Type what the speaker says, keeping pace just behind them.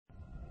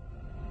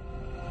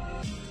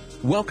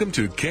Welcome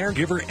to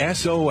Caregiver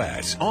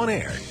SOS On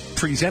Air,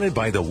 presented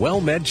by the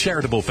WellMed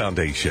Charitable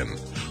Foundation,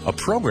 a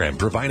program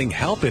providing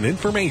help and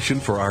information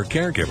for our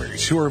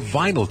caregivers who are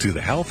vital to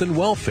the health and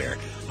welfare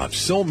of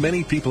so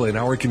many people in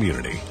our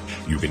community.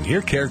 You can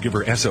hear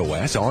Caregiver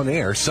SOS On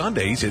Air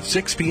Sundays at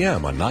 6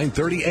 p.m. on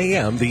 9:30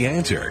 a.m. The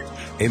Answer.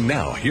 And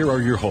now, here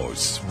are your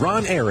hosts,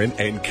 Ron Aaron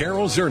and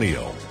Carol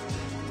Zernial.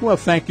 Well,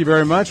 thank you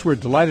very much. We're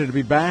delighted to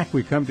be back.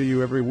 We come to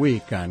you every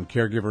week on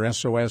Caregiver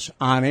SOS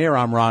On Air.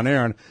 I'm Ron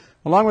Aaron,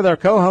 along with our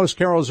co-host,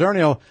 Carol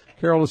Zernial.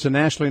 Carol is a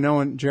nationally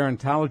known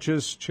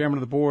gerontologist, chairman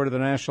of the board of the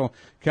National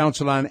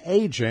Council on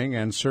Aging,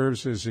 and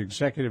serves as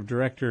executive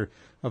director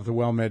of the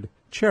WellMed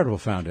Charitable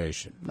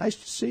Foundation. Nice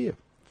to see you.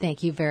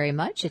 Thank you very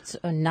much. It's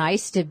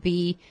nice to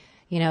be,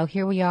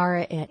 here we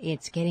are.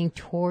 It's getting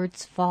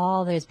towards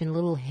fall. There's been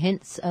little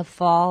hints of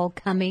fall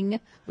coming,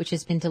 which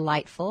has been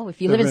delightful.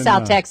 If you live in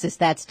South Texas,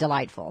 that's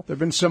delightful. There have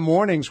been some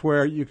mornings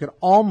where you could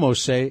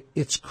almost say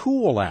it's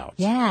cool out.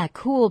 Yeah,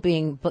 cool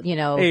being,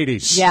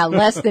 80s. Yeah,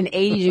 less than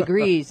 80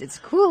 degrees. It's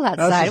cool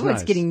outside. Oh, nice.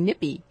 It's getting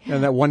nippy.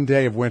 And that one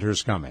day of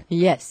winter's coming.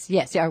 Yes.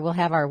 Yeah, we'll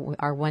have our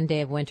one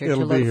day of winter It'll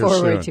to look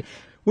forward to.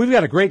 We've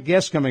got a great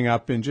guest coming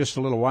up in just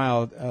a little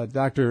while,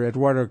 Dr.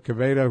 Eduardo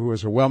Quevedo, who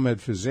is a WellMed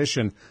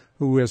physician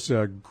who has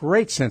a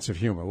great sense of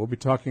humor. We'll be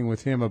talking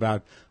with him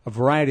about a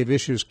variety of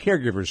issues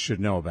caregivers should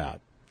know about.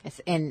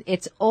 Yes, and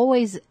it's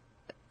always,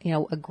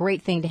 a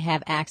great thing to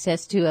have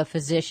access to a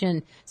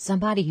physician,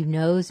 somebody who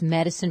knows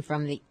medicine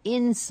from the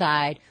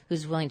inside,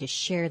 who's willing to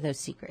share those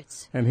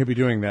secrets. And he'll be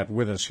doing that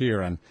with us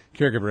here on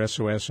Caregiver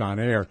SOS On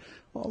Air.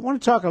 Well, I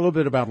want to talk a little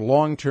bit about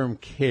long-term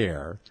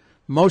care.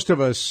 Most of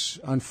us,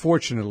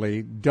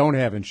 unfortunately, don't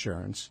have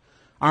insurance,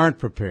 aren't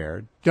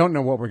prepared, don't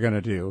know what we're going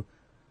to do.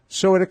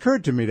 So it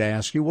occurred to me to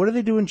ask you, what do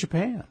they do in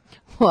Japan?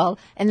 Well,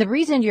 and the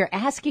reason you're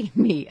asking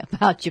me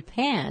about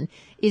Japan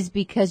is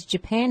because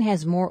Japan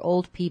has more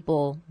old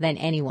people than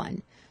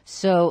anyone.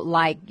 So,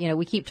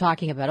 we keep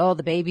talking about,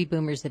 the baby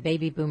boomers,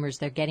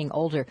 they're getting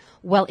older.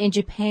 Well, in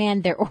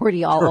Japan, they're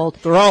already all old.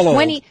 They're all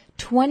old.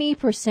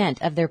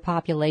 20% of their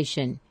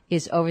population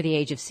is over the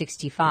age of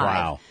 65.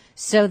 Wow.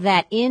 So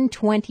that in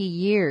 20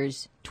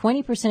 years,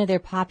 20% of their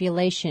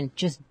population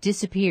just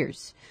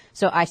disappears.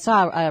 So I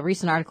saw a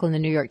recent article in the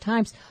New York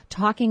Times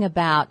talking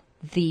about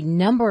the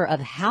number of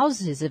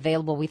houses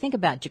available. We think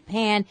about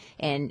Japan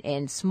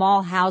and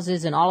small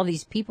houses and all of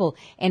these people.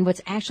 And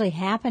what's actually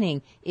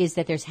happening is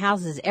that there's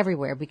houses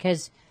everywhere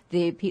because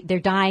they're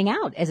dying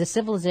out. As a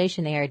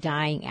civilization, they are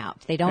dying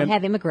out. They don't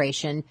have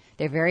immigration.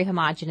 They're a very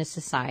homogenous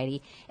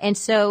society. And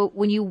so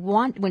when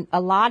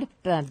a lot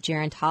of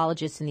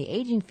gerontologists in the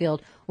aging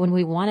field, when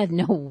we want to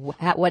know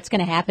what's going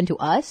to happen to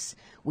us,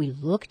 we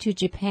look to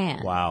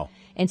Japan. Wow.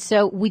 And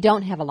so we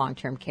don't have a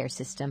long-term care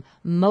system.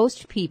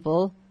 Most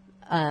people,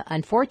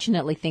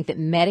 unfortunately, think that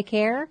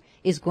Medicare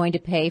is going to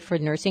pay for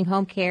nursing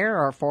home care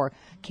or for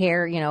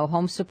care,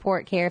 home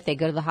support care. If they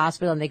go to the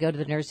hospital and they go to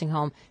the nursing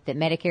home, that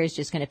Medicare is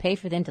just going to pay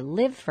for them to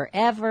live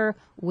forever,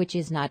 which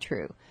is not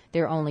true.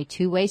 There are only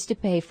two ways to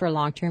pay for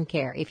long-term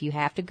care. If you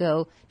have to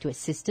go to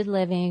assisted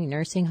living,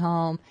 nursing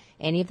home,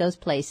 any of those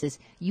places,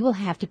 you will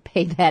have to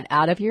pay that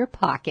out of your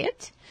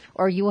pocket,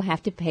 or you will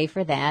have to pay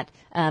for that.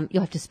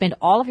 You'll have to spend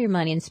all of your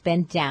money and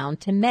spend down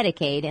to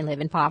Medicaid and live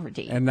in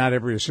poverty. And not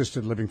every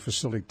assisted living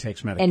facility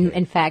takes Medicaid. And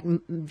in fact,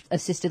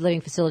 assisted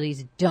living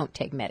facilities don't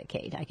take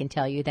Medicaid. I can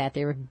tell you that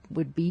there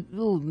would be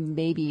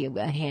maybe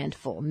a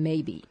handful,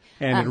 maybe.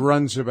 And it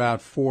runs about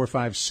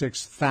 $4,000,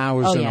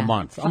 $5,000, $6,000 a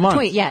month.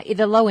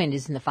 The low end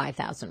is in the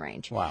 5,000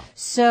 range. Wow.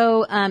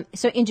 So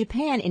in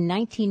Japan in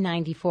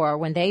 1994,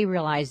 when they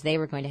realized they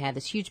were going to have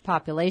this huge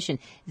population,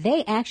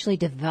 they actually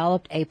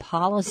developed a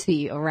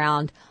policy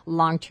around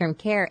long-term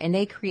care, and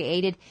they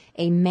created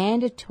a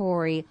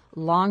mandatory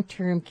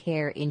long-term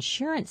care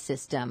insurance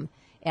system,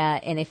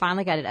 and they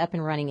finally got it up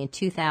and running in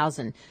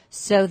 2000,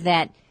 so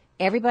that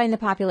everybody in the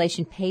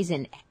population pays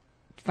in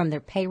from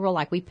their payroll,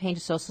 like we pay into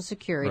Social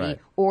Security, right,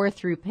 or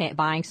through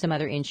buying some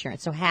other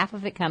insurance. So half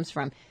of it comes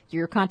from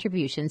your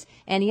contributions,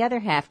 and the other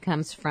half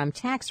comes from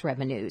tax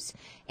revenues.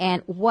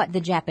 And what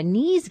the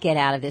Japanese get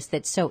out of this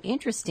that's so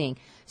interesting,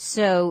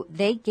 so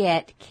they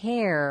get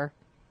care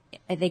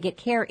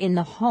in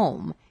the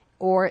home,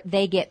 or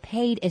they get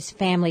paid as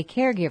family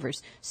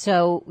caregivers.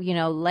 So,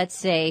 let's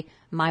say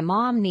my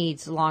mom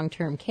needs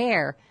long-term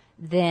care,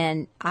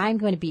 then I'm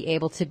going to be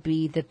able to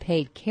be the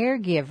paid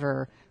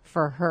caregiver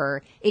for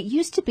her. It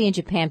used to be in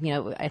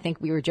Japan, I think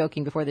we were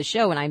joking before the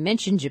show, and I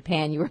mentioned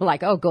Japan, you were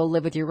like, oh, go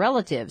live with your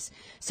relatives.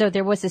 So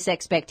there was this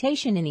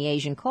expectation in the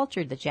Asian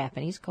culture, the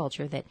Japanese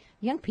culture, that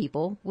young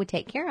people would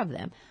take care of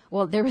them.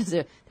 Well, there was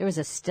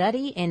a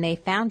study, and they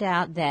found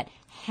out that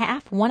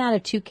 1 out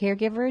of 2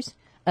 caregivers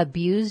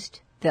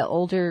abused the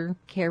older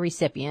care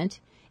recipient,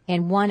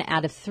 and 1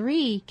 out of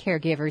 3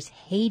 caregivers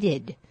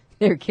hated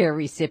their care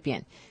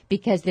recipient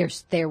because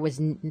there was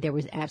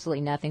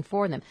absolutely nothing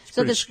for them. It's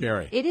pretty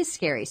scary. It is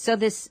scary. So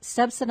this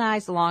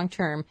subsidized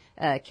long-term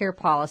care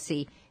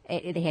policy,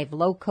 they have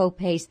low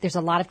co-pays. There's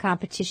a lot of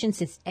competition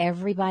since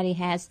everybody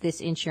has this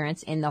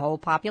insurance in the whole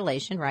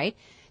population, right?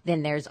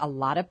 Then there's a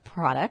lot of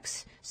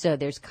products. So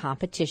there's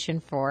competition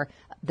for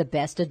the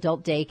best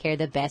adult daycare,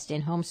 the best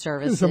in-home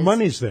services. The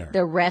money's there.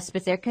 The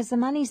respite's there because the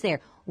money's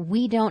there.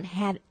 We don't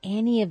have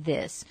any of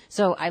this.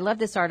 So I love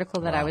this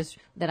article that I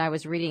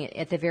was reading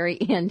at the very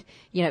end.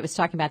 You know, it was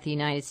talking about the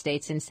United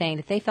States and saying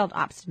that they felt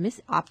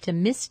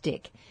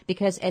optimistic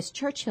because, as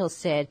Churchill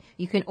said,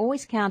 you can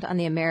always count on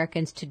the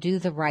Americans to do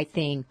the right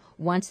thing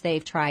once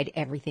they've tried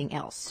everything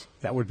else.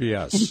 That would be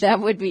us. That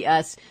would be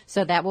us.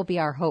 So that will be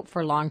our hope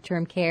for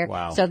long-term care.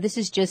 Wow. So this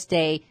is just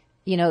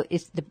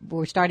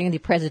we're starting the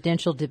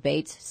presidential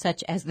debates,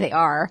 such as they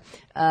are.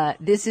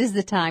 This is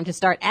the time to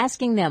start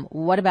asking them,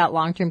 what about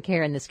long-term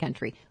care in this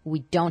country? We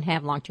don't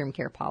have long-term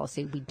care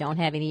policy. We don't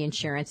have any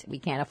insurance. We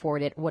can't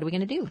afford it. What are we going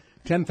to do?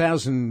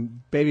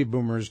 10,000 baby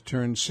boomers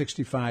turn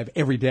 65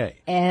 every day.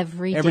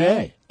 Every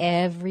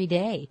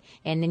day.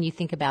 And then you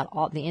think about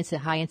all the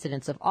high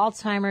incidence of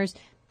Alzheimer's,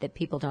 that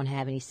people don't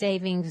have any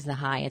savings, the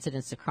high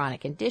incidence of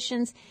chronic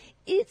conditions.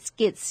 It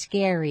gets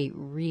scary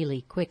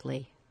really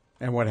quickly.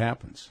 And what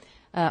happens?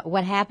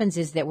 What happens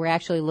is that we're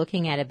actually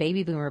looking at a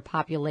baby boomer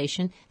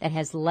population that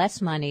has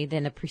less money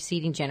than the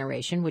preceding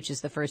generation, which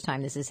is the first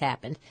time this has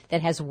happened,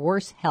 that has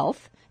worse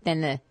health than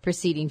the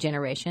preceding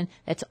generation.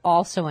 That's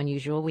also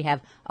unusual. We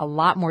have a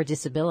lot more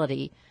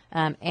disability.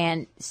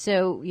 And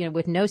so,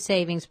 with no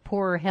savings,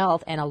 poorer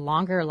health, and a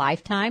longer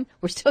lifetime,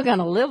 we're still going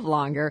to live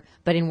longer,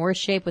 but in worse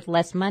shape with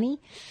less money.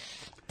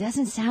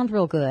 Doesn't sound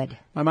real good.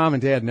 My mom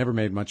and dad never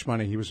made much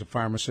money. He was a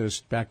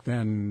pharmacist. Back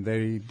then,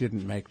 they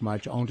didn't make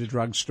much. Owned a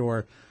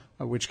drugstore,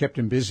 which kept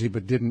him busy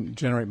but didn't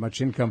generate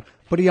much income.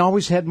 But he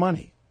always had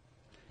money.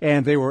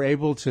 And they were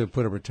able to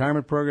put a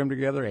retirement program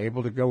together,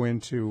 able to go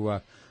into,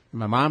 in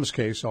my mom's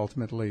case,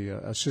 ultimately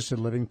assisted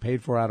living,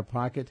 paid for out of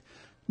pocket.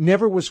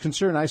 Never was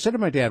concerned. I said to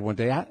my dad one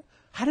day,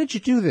 how did you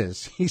do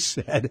this? He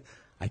said,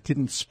 I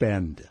didn't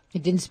spend. You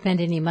didn't spend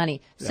any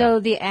money. Yeah. So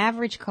the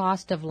average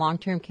cost of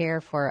long-term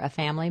care for a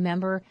family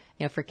member,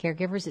 for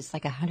caregivers, it's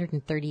like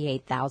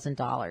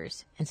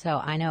 $138,000. And so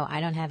I know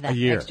I don't have that a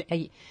year. Extra.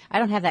 I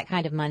don't have that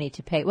kind of money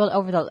to pay. Well,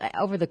 over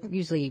the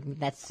usually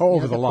that's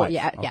over the life.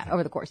 Yeah, okay. Yeah,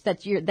 over the course.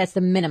 That's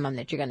the minimum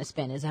that you're going to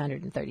spend is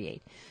 $138,000.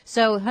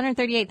 So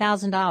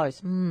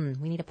 $138,000.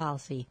 We need a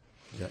policy.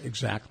 Yeah,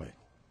 exactly.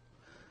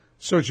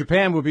 So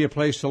Japan would be a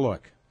place to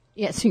look.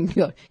 Yes, you can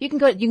go. You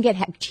can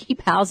get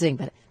cheap housing,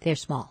 but they're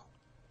small,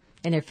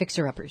 and they're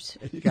fixer-uppers.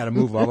 You got to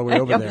move all the way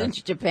over there.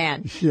 To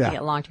Japan. Yeah. To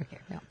get long-term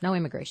care. No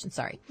immigration.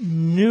 Sorry.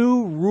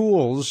 New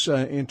rules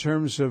in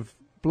terms of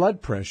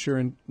blood pressure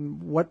and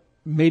what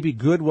may be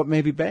good, what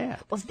may be bad.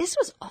 Well, this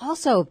was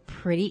also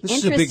pretty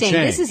interesting.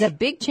 This is a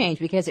big change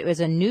because it was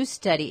a new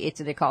study.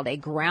 They're called a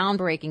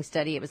groundbreaking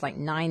study. It was like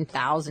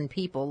 9,000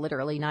 people,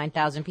 literally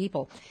 9,000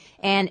 people,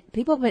 and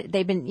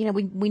they've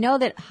been. We know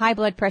that high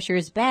blood pressure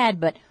is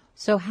bad, but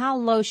so how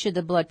low should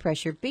the blood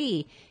pressure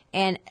be?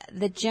 And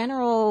the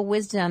general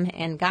wisdom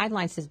and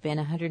guidelines has been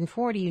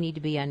 140. You need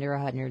to be under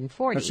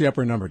 140. That's the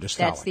upper number, systolic.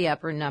 That's the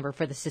upper number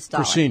for the systolic.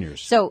 For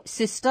seniors. So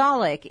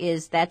systolic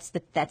is that's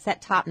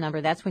that top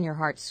number. That's when your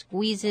heart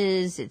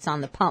squeezes. It's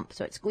on the pump,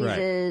 so it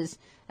squeezes,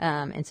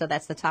 right. And so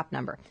that's the top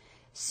number.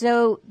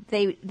 So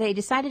they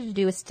decided to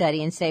do a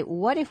study and say,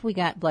 what if we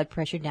got blood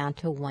pressure down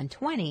to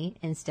 120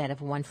 instead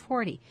of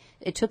 140?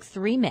 It took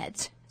 3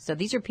 meds. So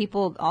these are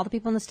people, all the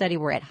people in the study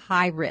were at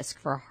high risk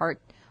for heart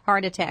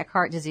attack,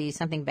 heart disease,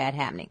 something bad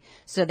happening.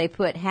 So they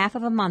put half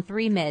of them on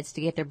 3 meds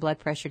to get their blood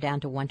pressure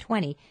down to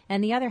 120,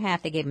 and the other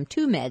half they gave them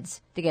 2 meds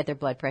to get their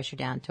blood pressure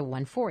down to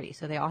 140.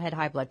 So they all had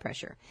high blood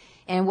pressure.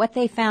 And what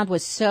they found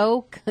was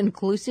so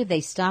conclusive,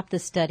 they stopped the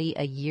study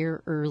a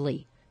year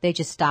early. They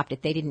just stopped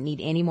it. They didn't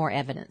need any more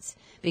evidence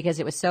because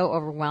it was so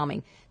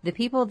overwhelming. The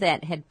people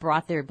that had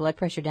brought their blood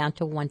pressure down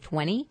to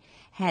 120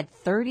 had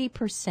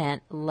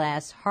 30%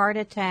 less heart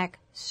attack,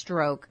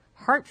 stroke,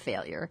 heart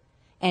failure,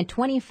 and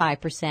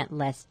 25%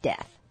 less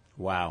death.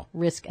 Wow.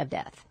 Risk of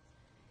death.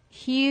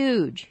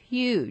 Huge,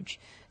 huge.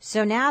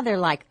 So now they're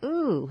like,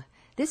 ooh,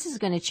 this is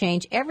going to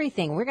change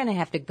everything. We're going to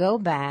have to go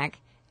back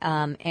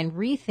and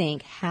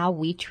rethink how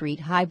we treat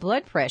high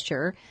blood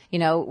pressure.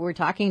 We're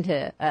talking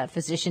to a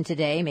physician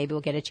today. Maybe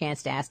we'll get a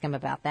chance to ask him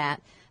about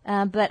that.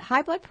 But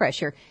high blood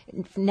pressure,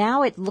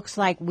 now it looks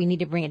like we need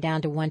to bring it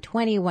down to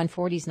 120.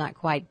 140 is not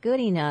quite good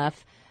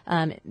enough.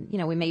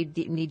 We may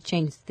need to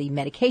change the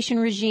medication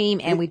regime,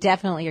 and we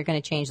definitely are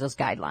going to change those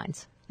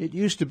guidelines. It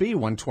used to be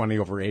 120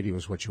 over 80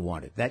 was what you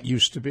wanted. That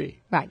used to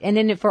be. Right. And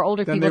then for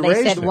older people,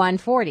 they said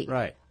 140.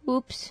 Right.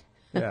 Oops.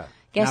 Yeah.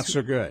 Not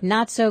so good.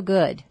 Not so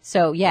good.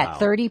 So, yeah, wow.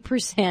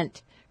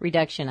 30%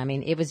 reduction. I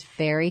mean, it was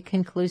very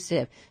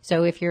conclusive.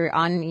 So if you're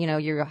on,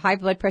 your high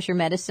blood pressure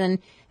medicine,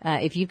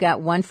 if you've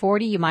got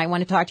 140, you might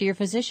want to talk to your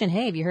physician.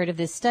 Hey, have you heard of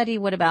this study?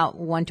 What about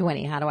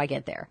 120? How do I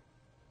get there?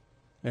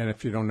 And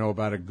if you don't know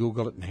about it,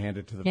 Google it and hand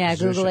it to the physician. Yeah,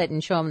 Google it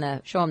and show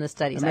them the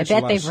studies. I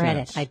bet they've read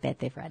it. I bet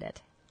they've read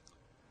it.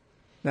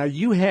 Now,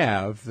 you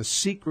have the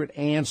secret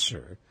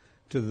answer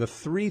to the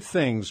 3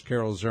 things,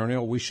 Carol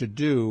Zernial, we should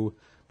do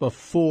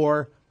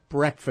before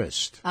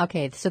breakfast?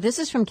 Okay, so this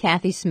is from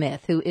Kathy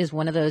Smith, who is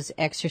one of those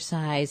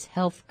exercise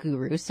health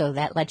gurus, so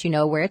that lets you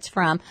know where it's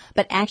from.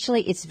 But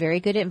actually, it's very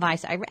good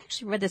advice. I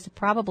actually read this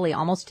probably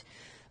almost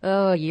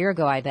a year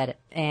ago, I bet.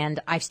 And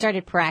I've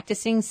started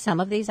practicing some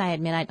of these. I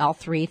admit all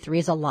three. Three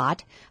is a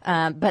lot.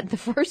 But the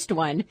first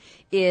one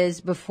is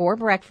before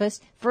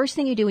breakfast. First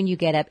thing you do when you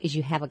get up is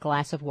you have a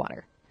glass of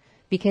water,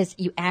 because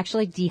you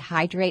actually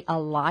dehydrate a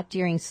lot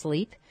during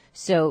sleep.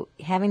 So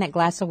having that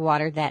glass of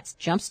water, that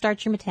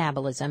jumpstarts your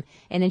metabolism.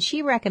 And then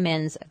she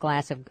recommends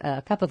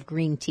a cup of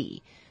green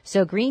tea.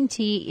 So green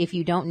tea, if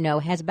you don't know,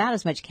 has about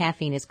as much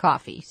caffeine as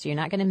coffee. So you're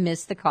not going to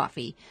miss the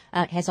coffee.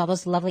 It has all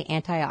those lovely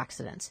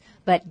antioxidants.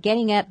 But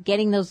getting up,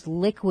 getting those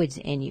liquids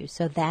in you.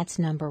 So that's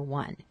number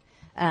one.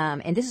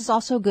 And this is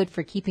also good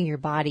for keeping your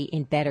body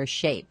in better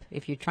shape.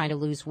 If you're trying to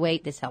lose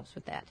weight, this helps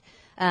with that.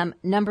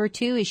 Number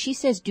two is she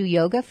says do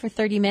yoga for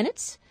 30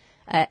 minutes.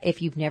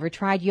 If you've never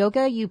tried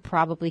yoga, you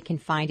probably can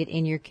find it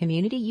in your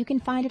community. You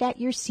can find it at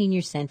your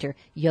senior center.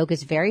 Yoga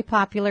is very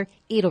popular.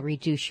 It'll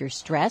reduce your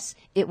stress.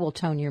 It will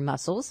tone your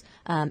muscles,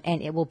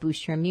 and it will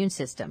boost your immune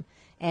system.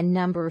 And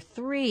number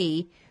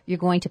three, you're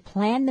going to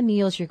plan the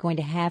meals you're going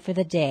to have for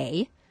the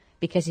day,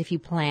 because if you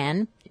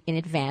plan in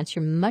advance,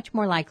 you're much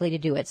more likely to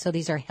do it. So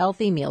these are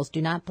healthy meals.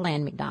 Do not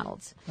plan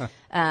McDonald's.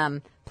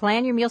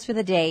 Plan your meals for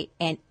the day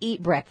and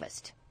eat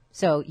breakfast.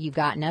 So you've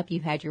gotten up,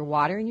 you've had your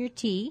water and your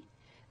tea.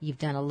 You've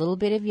done a little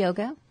bit of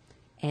yoga,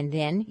 and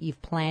then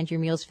you've planned your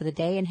meals for the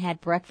day and had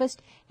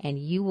breakfast, and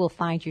you will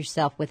find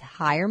yourself with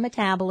higher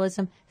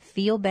metabolism,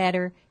 feel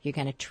better, you're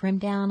going to trim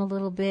down a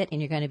little bit,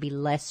 and you're going to be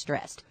less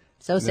stressed.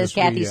 So says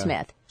Kathy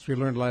Smith. As we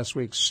learned last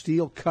week,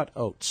 steel-cut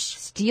oats.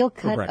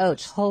 Steel-cut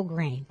oats, whole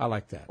grain. I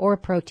like that. Or a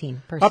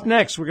protein person. Up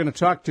next, we're going to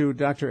talk to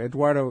Dr.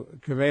 Eduardo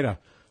Queveda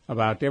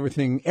about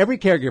everything every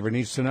caregiver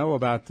needs to know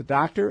about the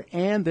doctor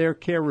and their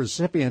care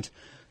recipient.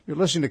 You're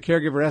listening to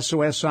Caregiver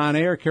SOS on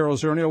Air. Carol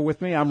Zernial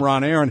with me. I'm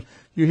Ron Aaron.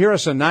 You hear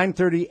us at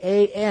 9:30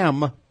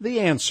 a.m. The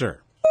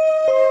Answer.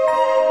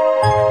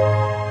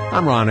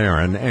 I'm Ron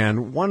Aaron,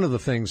 and one of the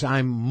things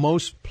I'm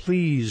most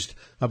pleased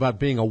about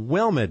being a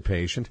WellMed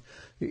patient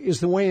is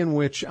the way in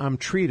which I'm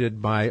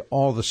treated by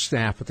all the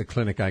staff at the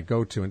clinic I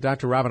go to. And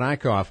Dr. Robin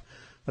Eichhoff,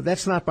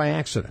 that's not by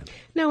accident.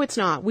 No, it's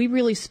not. We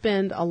really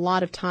spend a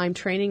lot of time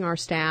training our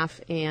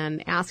staff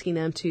and asking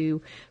them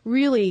to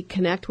really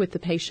connect with the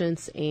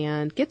patients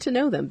and get to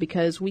know them,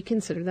 because we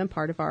consider them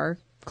part of our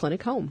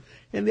clinic home.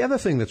 And the other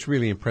thing that's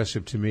really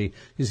impressive to me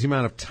is the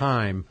amount of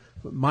time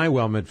my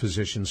WellMed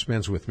physician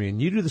spends with me,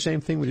 and you do the same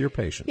thing with your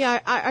patients.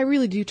 Yeah, I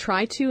really do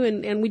try to,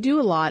 and we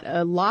do a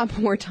lot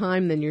more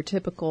time than your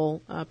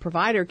typical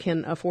provider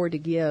can afford to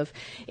give,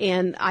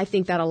 and I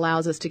think that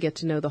allows us to get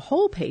to know the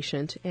whole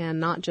patient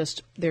and not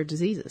just their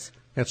diseases.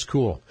 That's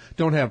cool.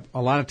 Don't have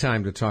a lot of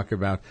time to talk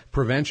about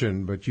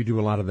prevention, but you do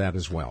a lot of that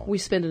as well. We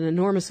spend an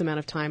enormous amount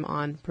of time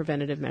on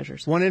preventative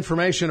measures. Want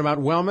information about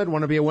WellMed?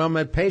 Want to be a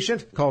WellMed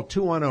patient? Call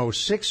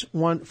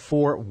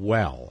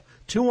 210-614-WELL.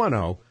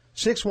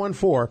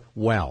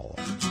 210-614-WELL.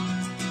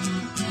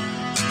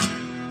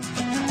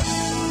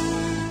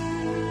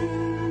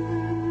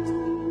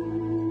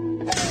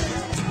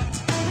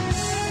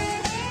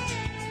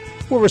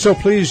 Well, we're so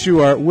pleased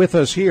you are with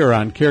us here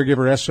on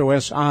Caregiver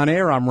SOS On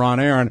Air. I'm Ron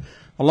Aaron,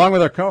 along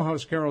with our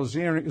co-host Carol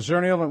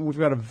Zernial, and we've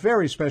got a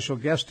very special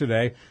guest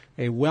today,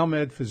 a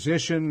WellMed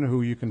physician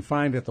who you can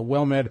find at the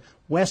WellMed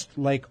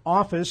Westlake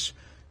office.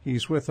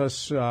 He's with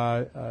us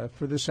for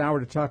this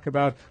hour to talk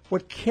about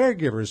what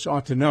caregivers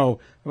ought to know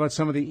about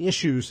some of the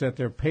issues that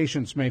their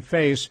patients may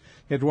face.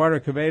 Eduardo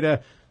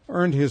Queveda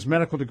earned his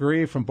medical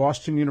degree from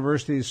Boston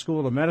University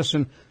School of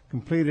Medicine,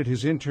 completed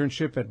his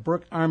internship at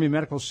Brooke Army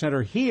Medical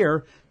Center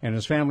here, and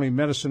his family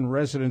medicine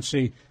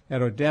residency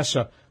at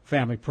Odessa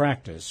Family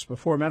Practice.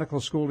 Before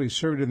medical school, he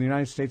served in the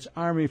United States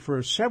Army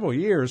for several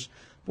years,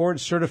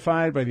 board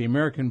certified by the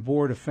American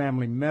Board of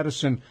Family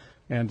Medicine,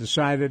 and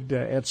decided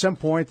at some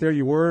point, there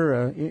you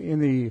were in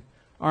the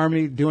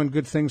Army doing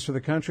good things for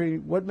the country.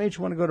 What made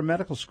you want to go to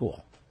medical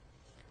school?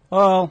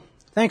 Well,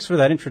 thanks for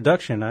that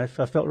introduction. I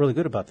felt really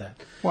good about that.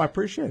 Well, I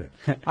appreciate it.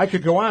 I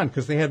could go on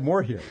because they had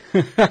more here.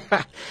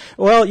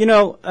 Well, you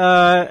know,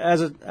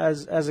 as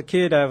a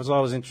kid, I was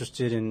always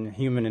interested in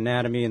human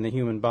anatomy and the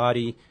human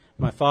body.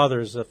 My father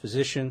is a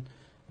physician.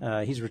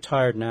 He's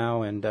retired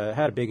now, and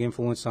had a big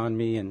influence on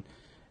me,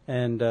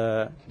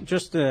 and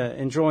just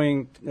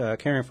enjoying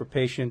caring for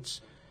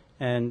patients.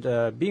 And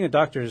being a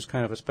doctor is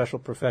kind of a special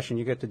profession.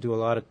 You get to do a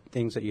lot of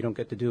things that you don't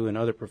get to do in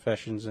other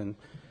professions, and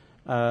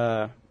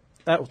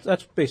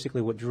that's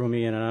basically what drew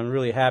me in. And I'm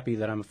really happy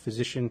that I'm a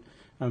physician.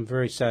 I'm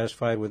very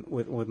satisfied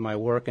with my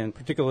work, and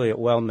particularly at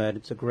WellMed,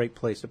 it's a great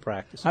place to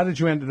practice. How did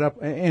you end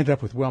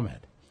up with WellMed?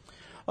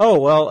 Oh,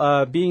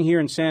 well, being here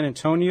in San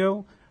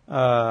Antonio,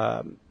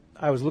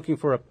 I was looking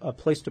for a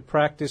place to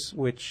practice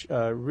which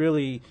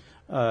really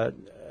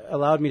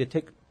allowed me to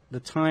take the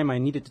time I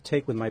needed to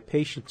take with my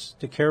patients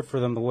to care for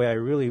them the way I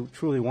really,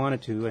 truly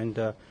wanted to.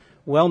 And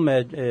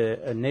WellMed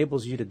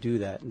enables you to do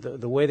that.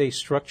 The way they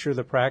structure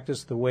the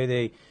practice, the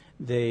way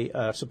they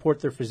support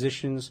their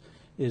physicians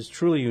is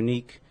truly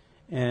unique.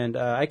 And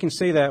I can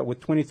say that with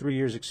 23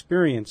 years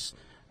experience.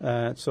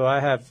 So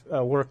I have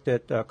worked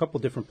at a couple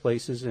different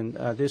places, and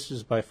this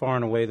is by far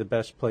and away the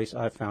best place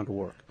I've found to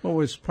work. Well, it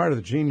was part of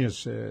the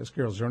genius, as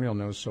Carol Zernial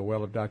knows so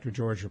well, of Dr.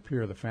 George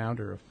Rapier, the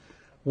founder of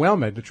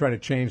WellMed, to try to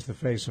change the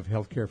face of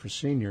healthcare for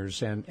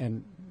seniors.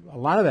 And a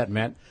lot of that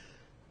meant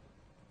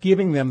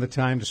giving them the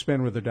time to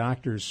spend with their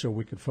doctors so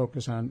we could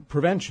focus on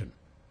prevention.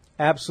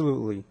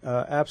 Absolutely,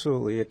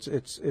 absolutely.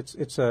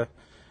 It's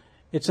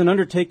an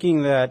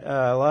undertaking that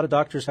a lot of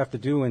doctors have to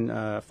do in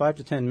 5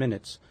 to 10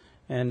 minutes,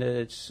 and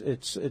it's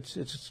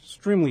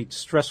extremely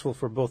stressful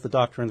for both the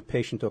doctor and the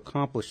patient to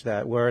accomplish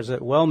that. Whereas at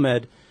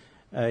WellMed,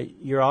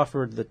 you're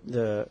offered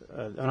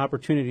an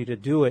opportunity to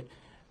do it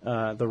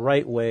the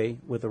right way,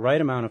 with the right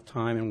amount of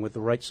time, and with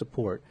the right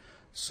support.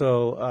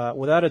 So,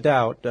 without a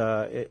doubt,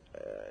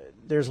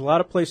 there's a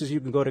lot of places you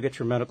can go to get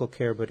your medical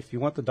care, but if you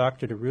want the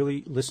doctor to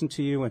really listen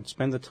to you and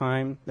spend the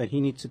time that he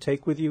needs to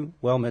take with you,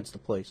 WellMed's the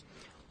place.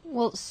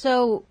 Well,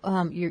 so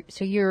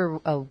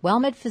you're a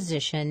WellMed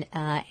physician,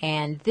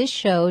 and this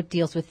show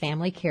deals with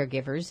family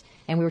caregivers.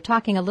 And we were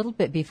talking a little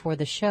bit before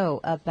the show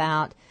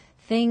about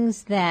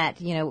things that,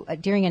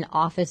 during an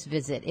office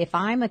visit. If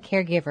I'm a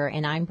caregiver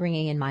and I'm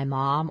bringing in my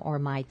mom or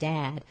my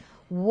dad,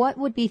 what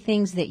would be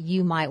things that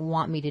you might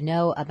want me to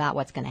know about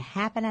what's going to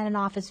happen at an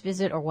office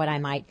visit, or what I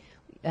might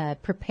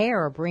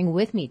prepare or bring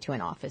with me to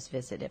an office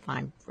visit if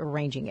I'm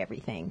arranging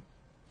everything?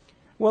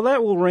 Well,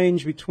 that will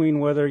range between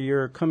whether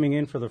you're coming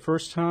in for the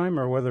first time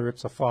or whether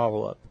it's a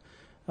follow-up.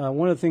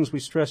 One of the things we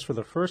stress for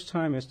the first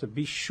time is to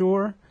be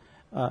sure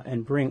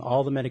and bring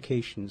all the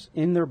medications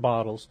in their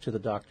bottles to the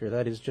doctor.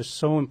 That is just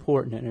so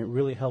important, and it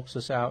really helps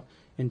us out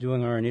in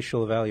doing our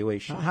initial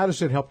evaluation. How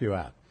does it help you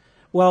out?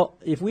 Well,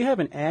 if we have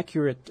an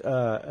accurate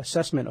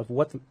assessment of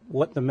what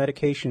the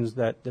medications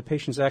that the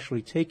patient's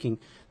actually taking,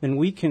 then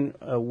we can,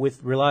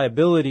 with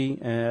reliability,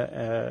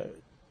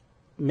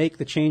 make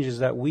the changes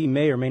that we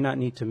may or may not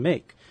need to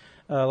make.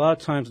 A lot of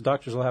times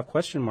doctors will have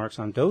question marks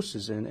on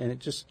doses, and it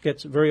just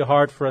gets very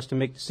hard for us to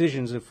make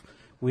decisions if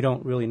we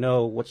don't really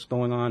know what's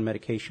going on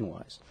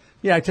medication-wise.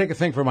 Yeah, I take a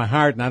thing for my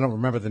heart, and I don't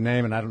remember the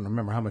name, and I don't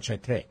remember how much I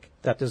take.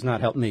 That does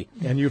not help me.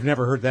 And you've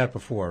never heard that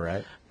before,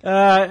 right?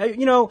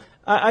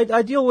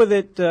 I deal with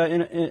it.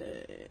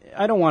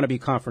 I don't want to be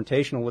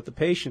confrontational with the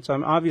patients.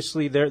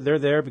 Obviously they're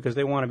there because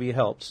they want to be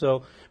helped.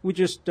 So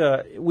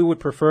we would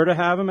prefer to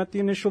have them at the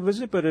initial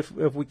visit, but if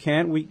we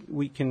can't,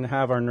 we can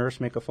have our nurse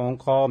make a phone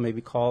call,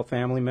 maybe call a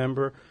family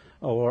member,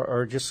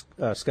 or just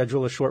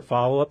schedule a short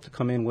follow-up to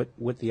come in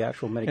with the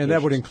actual medication. And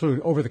that would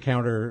include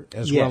over-the-counter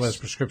as well as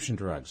prescription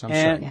drugs. I'm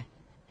sorry. Yeah.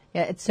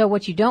 Yeah, so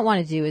what you don't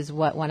want to do is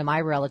what one of my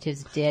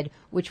relatives did,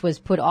 which was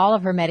put all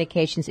of her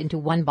medications into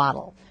one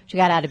bottle. She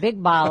got out a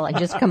big bottle and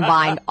just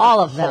combined all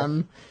of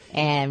them,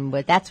 and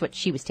that's what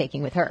she was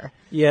taking with her.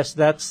 Yes,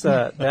 that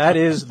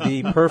is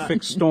the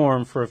perfect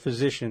storm for a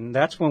physician.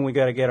 That's when we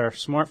got to get our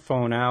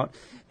smartphone out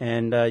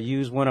and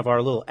use one of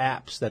our little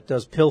apps that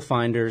does pill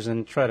finders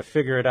and try to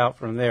figure it out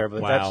from there.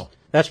 But wow.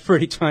 That's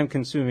pretty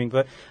time-consuming.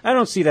 But I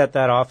don't see that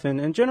often,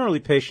 and generally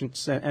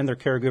patients and their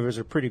caregivers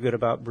are pretty good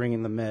about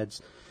bringing the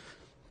meds.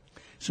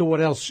 So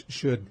what else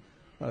should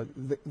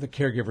the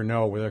caregiver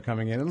know where they're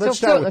coming in? And let's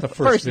start with the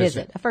first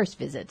visit. A first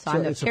visit. So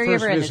I'm the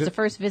caregiver, and it's the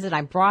first visit.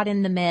 I brought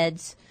in the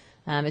meds.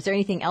 Is there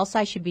anything else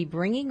I should be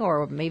bringing,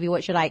 or maybe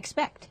what should I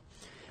expect?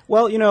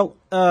 Well,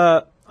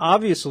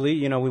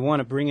 obviously, we want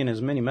to bring in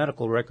as many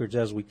medical records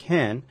as we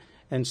can.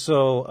 And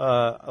so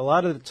a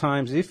lot of the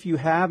times, if you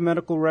have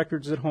medical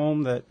records at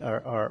home that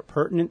are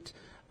pertinent,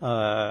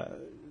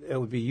 it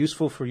would be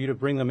useful for you to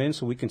bring them in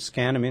so we can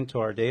scan them into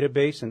our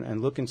database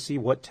and look and see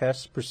what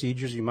tests,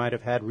 procedures you might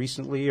have had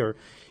recently, or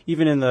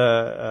even in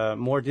the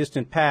more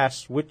distant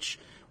past, which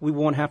we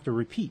won't have to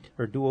repeat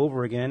or do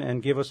over again,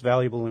 and give us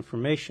valuable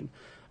information.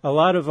 A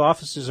lot of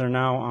offices are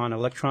now on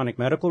electronic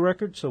medical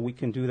records, so we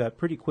can do that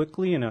pretty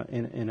quickly in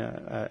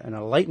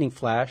a lightning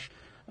flash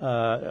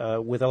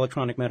with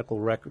electronic medical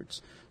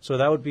records. So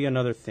that would be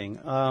another thing.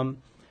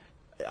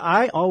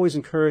 I always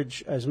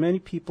encourage as many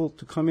people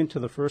to come into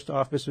the first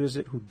office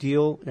visit who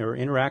deal or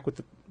interact with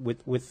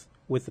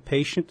the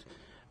patient.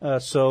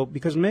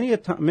 Because many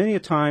a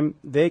time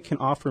they can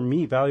offer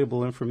me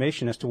valuable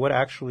information as to what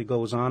actually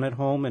goes on at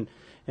home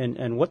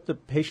and what the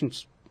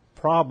patient's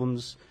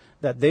problems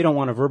that they don't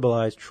want to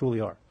verbalize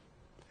truly are.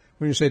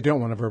 When you say don't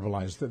want to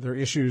verbalize, that there are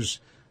issues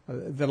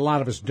that a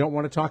lot of us don't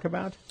want to talk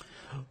about?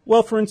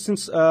 Well, for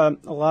instance, a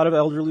lot of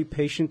elderly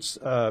patients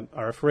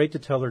are afraid to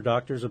tell their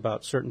doctors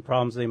about certain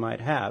problems they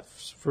might have.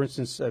 For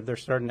instance, they're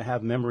starting to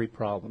have memory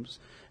problems,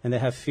 and they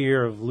have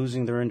fear of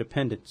losing their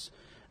independence.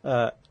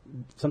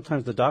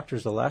 Sometimes the doctor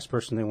is the last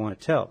person they want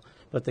to tell,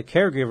 but the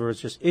caregiver is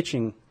just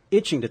itching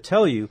to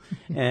tell you,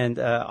 and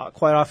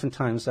quite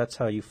oftentimes that's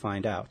how you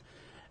find out.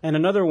 And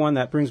another one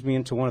that brings me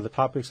into one of the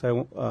topics I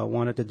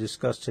wanted to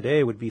discuss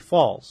today would be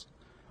falls.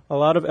 A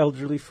lot of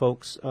elderly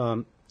folks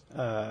are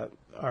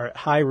at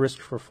high risk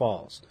for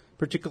falls,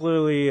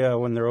 particularly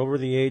when they're over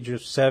the age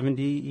of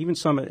 70, even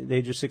some at the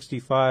age of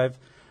 65,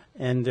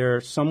 and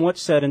they're somewhat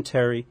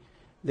sedentary.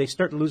 They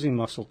start losing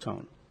muscle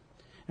tone.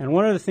 And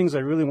one of the things I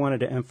really wanted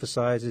to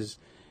emphasize is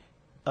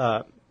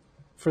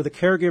for the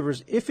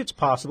caregivers, if it's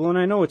possible, and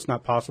I know it's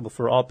not possible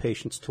for all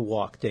patients to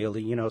walk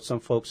daily. You know,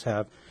 some folks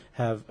have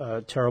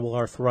terrible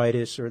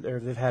arthritis or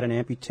they've had an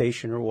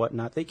amputation or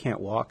whatnot. They can't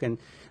walk, and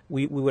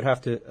we would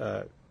have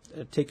to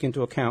take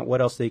into account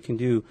what else they can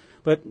do.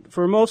 But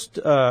for most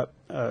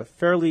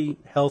fairly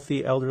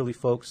healthy elderly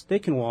folks, they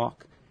can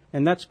walk,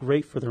 and that's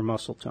great for their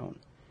muscle tone.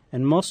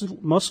 And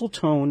muscle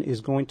tone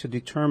is going to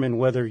determine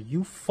whether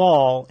you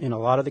fall in a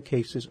lot of the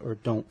cases or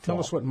don't fall. Tell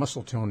us what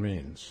muscle tone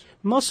means.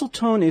 Muscle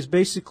tone is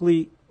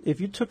basically,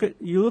 if you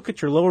look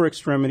at your lower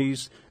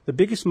extremities, the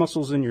biggest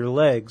muscles in your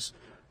legs,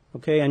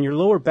 okay, and your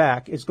lower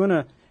back, those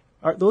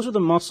are the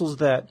muscles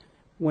that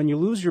when you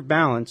lose your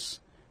balance,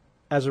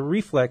 as a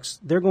reflex,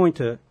 they're going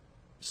to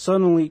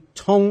suddenly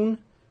tone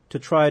to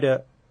try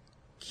to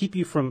keep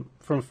you from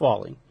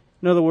falling.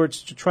 In other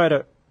words, to try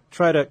to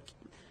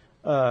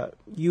for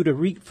you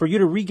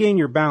to regain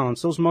your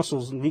balance, those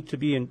muscles need to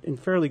be in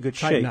fairly good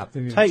shape.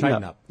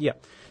 Tighten up. Yeah.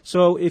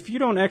 So if you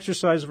don't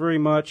exercise very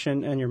much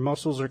and your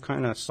muscles are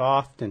kind of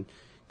soft and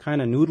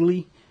kind of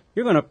noodly,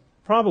 you're going to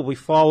probably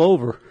fall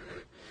over.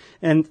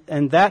 And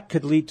that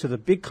could lead to the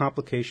big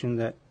complication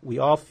that we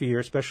all fear,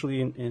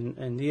 especially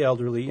in the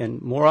elderly,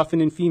 and more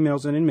often in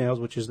females than in males,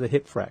 which is the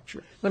hip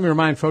fracture. Let me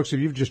remind folks, if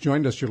you've just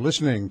joined us, you're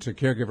listening to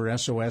Caregiver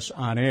SOS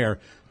on air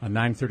on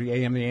 9:30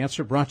 a.m. The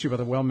Answer, brought to you by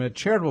the WellMed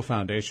Charitable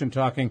Foundation,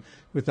 talking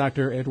with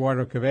Dr.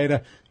 Eduardo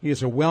Quevada. He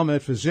is a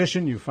WellMed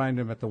physician. You find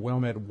him at the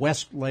WellMed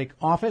Westlake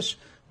office.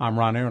 I'm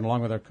Ron Aaron,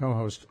 along with our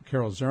co-host,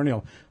 Carol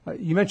Zernial.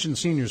 You mentioned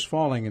seniors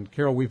falling, and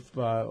Carol, we've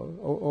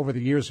over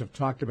the years have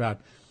talked about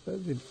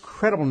the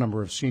incredible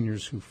number of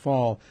seniors who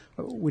fall,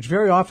 which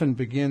very often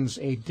begins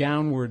a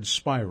downward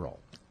spiral.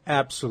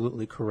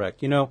 Absolutely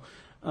correct. You know,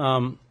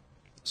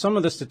 some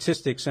of the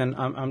statistics, and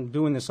I'm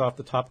doing this off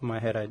the top of my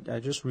head, I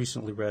just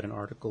recently read an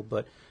article,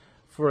 but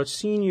for a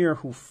senior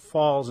who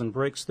falls and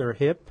breaks their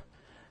hip,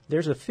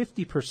 there's a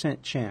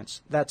 50%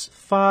 chance, that's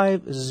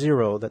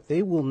 50, that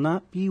they will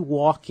not be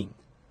walking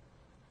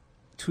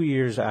 2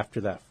 years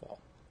after that fall.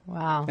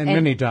 Wow. And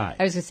many die.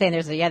 I was just saying,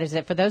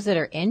 for those that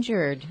are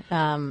injured,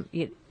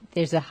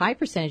 there's a high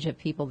percentage of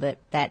people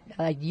that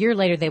a year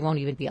later they won't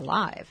even be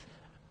alive.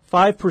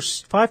 5 to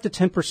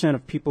 10%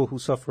 of people who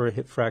suffer a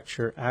hip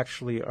fracture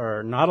actually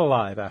are not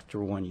alive after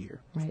 1 year.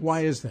 Right.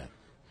 Why is that?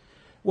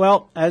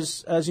 Well,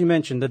 as you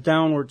mentioned, the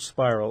downward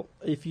spiral.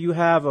 If you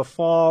have a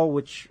fall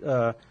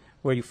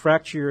where you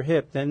fracture your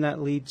hip, then that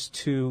leads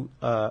to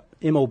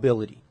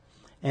immobility.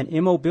 And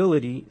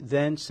immobility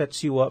then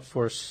sets you up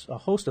for a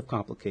host of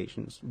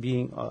complications,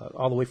 being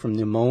all the way from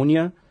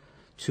pneumonia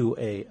to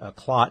a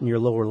clot in your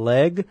lower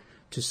leg,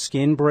 to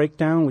skin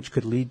breakdown, which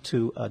could lead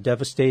to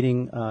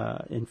devastating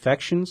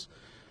infections.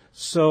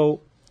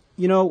 So,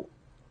 you know,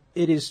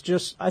 it is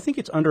just, I think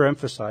it's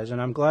underemphasized, and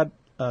I'm glad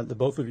that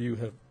both of you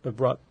have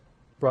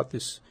brought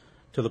this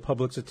to the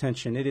public's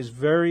attention. It is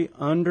very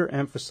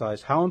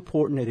underemphasized how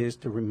important it is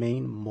to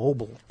remain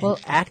mobile and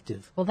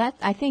active. Well,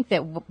 I think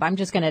that I'm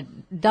just going to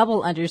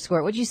double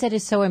underscore what you said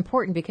is so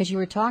important, because you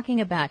were talking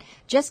about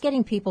just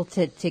getting people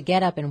to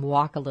get up and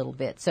walk a little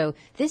bit. So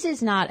this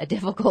is not a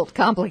difficult,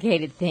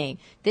 complicated thing.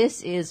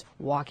 This is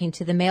walking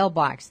to the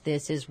mailbox.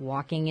 This is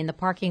walking in the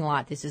parking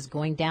lot. This is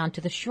going down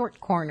to the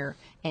short corner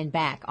and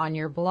back on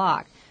your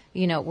block,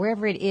 you know,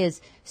 wherever it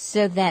is,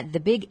 so that the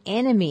big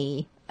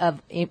enemy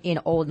in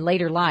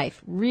later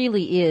life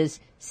really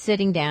is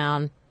sitting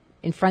down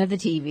in front of the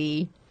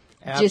TV,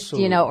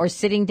 Absolutely. just, or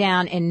sitting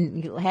down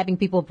and having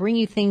people bring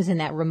you things in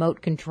that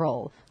remote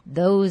control.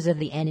 Those are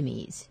the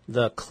enemies.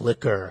 The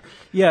clicker.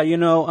 Yeah,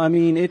 I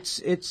mean,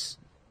 it's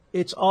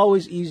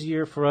always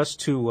easier for us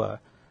to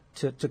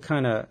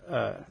kind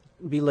of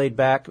be laid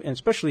back, and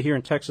especially here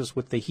in Texas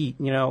with the heat.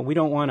 We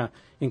don't want to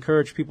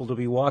encourage people to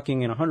be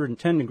walking in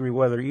 110-degree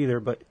weather either,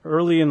 but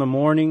early in the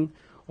morning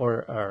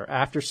or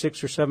after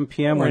 6 or 7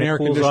 p.m. when it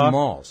cools air-conditioned off.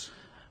 malls.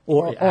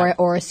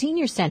 Or a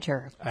senior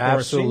center.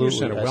 Absolutely. Or a senior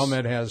center. Yes.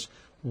 WellMed has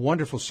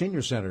wonderful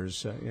senior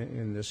centers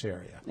in this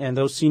area. And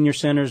those senior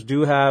centers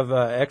do have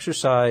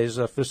exercise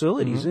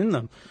facilities in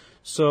them.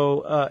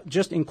 So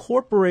just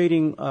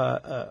incorporating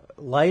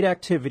light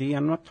activity,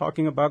 I'm not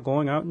talking about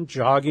going out and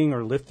jogging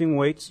or lifting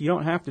weights. You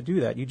don't have to do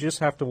that. You just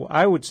have to,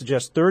 I would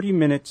suggest 30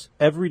 minutes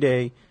every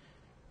day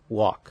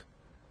walk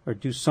or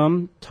do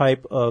some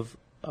type of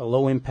a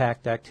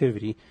low-impact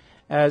activity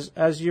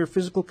as your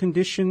physical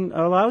condition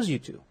allows you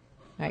to.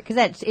 Right,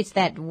 because it's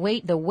that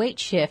weight, the weight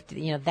shift.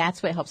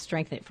 That's what helps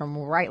strengthen it from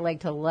right leg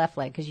to left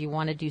leg. Because you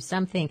want to do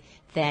something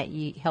that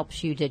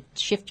helps you to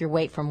shift your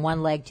weight from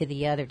one leg to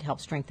the other to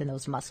help strengthen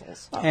those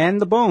muscles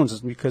and the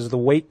bones, because the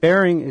weight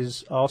bearing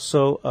is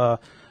also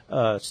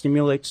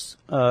stimulates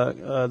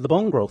the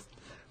bone growth.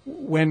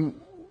 When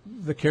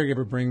the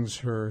caregiver brings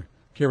her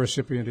care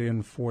recipient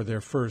in for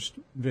their first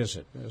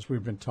visit, as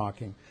we've been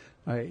talking,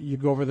 you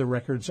go over the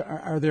records.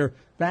 Are there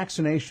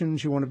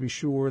vaccinations you want to be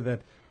sure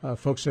that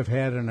folks have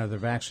had, and are there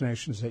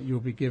vaccinations that you'll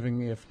be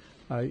giving if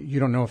you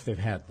don't know if they've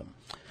had them?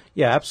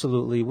 Yeah,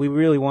 absolutely. We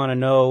really want to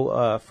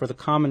know for the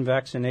common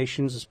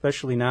vaccinations,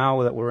 especially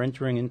now that we're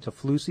entering into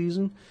flu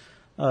season.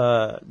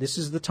 this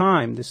is the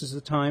time. This is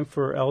the time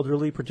for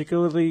elderly,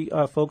 particularly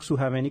folks who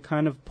have any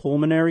kind of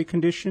pulmonary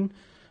condition.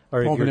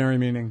 Or Pulmonary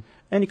meaning?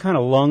 Any kind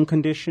of lung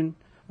condition.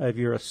 If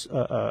you're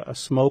a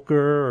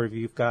smoker, or if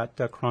you've got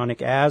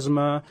chronic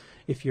asthma,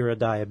 if you're a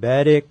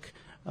diabetic.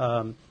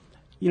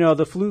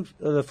 The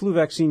flu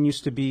vaccine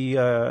used to be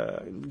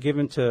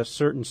given to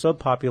certain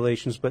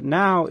subpopulations, but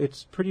now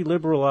it's pretty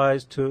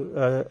liberalized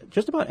to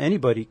just about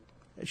anybody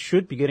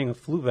should be getting a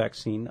flu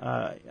vaccine.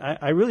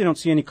 I really don't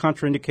see any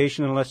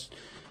contraindication unless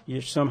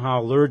you're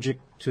somehow allergic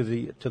to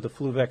the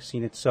flu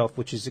vaccine itself,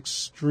 which is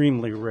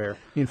extremely rare.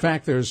 In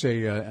fact, there's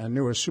a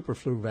newer super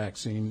flu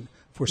vaccine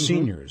for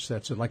seniors.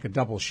 That's like a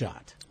double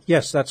shot.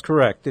 Yes, that's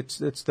correct. It's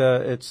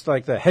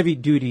like the heavy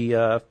duty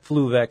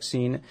flu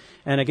vaccine,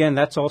 and again,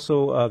 that's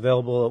also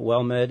available at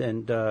WellMed,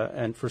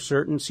 and for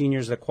certain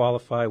seniors that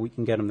qualify, we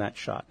can get them that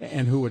shot.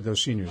 And who would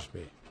those seniors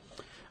be?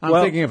 I'm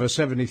thinking of a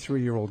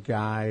 73-year-old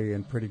guy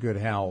in pretty good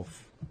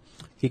health.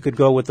 He could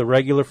go with the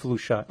regular flu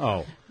shot.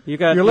 Oh.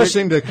 You're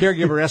listening to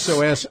Caregiver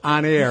SOS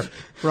On Air,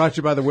 brought to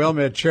you by the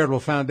WellMed Charitable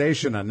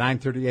Foundation on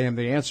 9:30 a.m.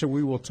 The Answer.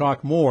 We will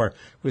talk more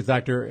with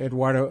Dr.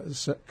 Eduardo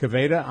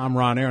Queveda. I'm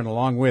Ron Aaron,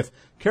 along with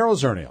Carol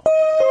Zernial.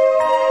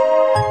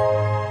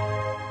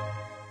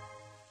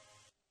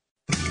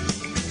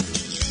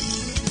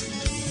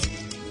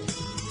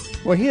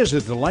 Well, he is a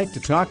delight to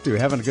talk to.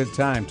 Having a good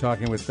time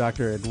talking with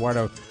Dr.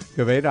 Eduardo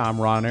Queveda. I'm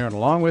Ron Aaron,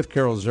 along with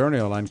Carol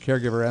Zernial on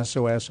Caregiver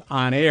SOS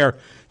On Air.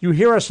 You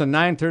hear us at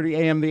 9:30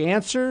 a.m. The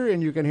Answer,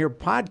 and you can hear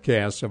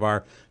podcasts of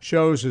our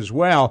shows as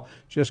well.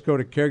 Just go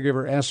to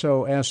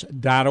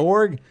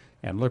caregiversos.org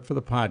and look for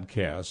the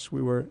podcasts.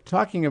 We were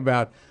talking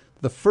about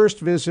the first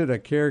visit a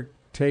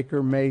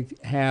caretaker may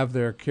have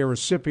their care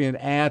recipient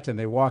at, and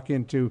they walk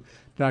into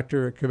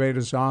Dr.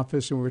 Queveda's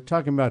office, and we were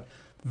talking about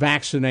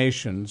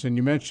vaccinations, and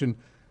you mentioned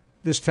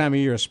this time of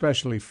year,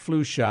 especially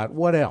flu shot.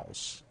 What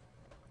else?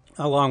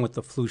 Along with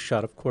the flu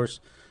shot, of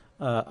course,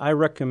 I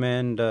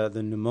recommend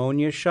the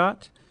pneumonia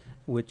shot,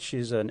 which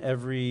is an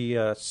every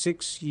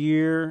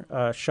 6-year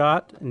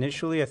shot.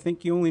 Initially, I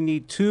think you only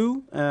need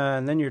 2,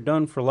 and then you're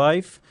done for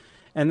life.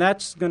 And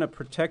that's going to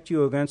protect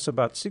you against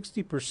about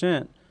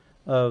 60%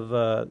 of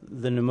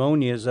the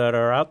pneumonias that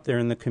are out there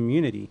in the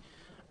community.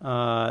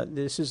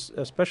 This is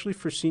especially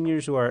for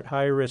seniors who are at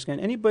high risk,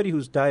 and anybody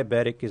who's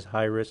diabetic is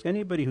high risk.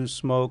 Anybody who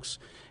smokes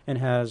and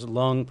has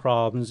lung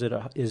problems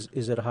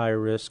is at high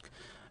risk.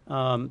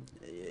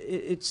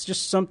 It's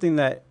just something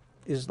that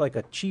is like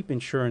a cheap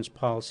insurance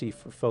policy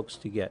for folks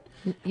to get.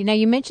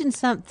 You mentioned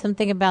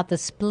something about the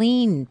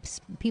spleen.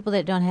 People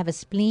that don't have a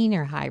spleen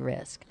are high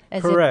risk.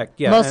 Correct,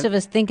 yeah. Most of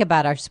us think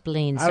about our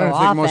spleen so often. I don't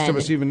think most of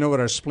us even know what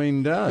our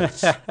spleen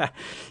does.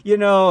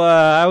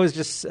 I was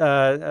just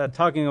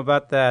talking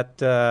about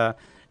that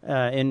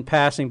in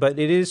passing, but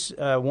it is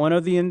one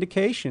of the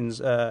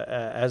indications.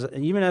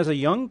 Even as a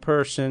young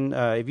person,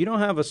 if you don't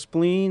have a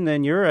spleen,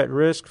 then you're at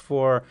risk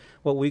for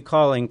what we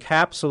call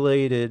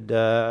encapsulated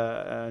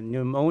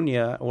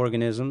pneumonia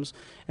organisms,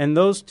 and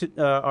those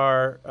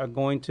are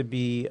going to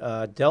be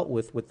dealt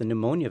with the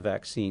pneumonia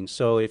vaccine.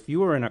 So if you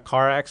were in a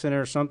car accident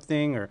or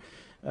something, or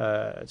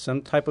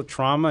some type of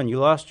trauma, and you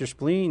lost your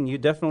spleen, you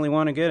definitely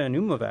want to get a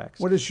Pneumovax.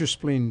 What does your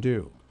spleen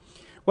do?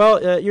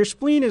 Well, your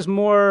spleen is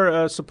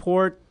more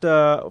support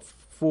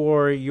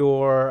for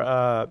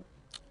your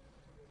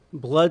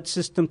blood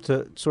system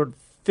to sort of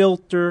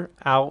filter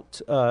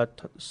out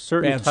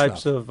certain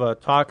types of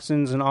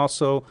toxins, and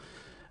also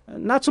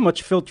not so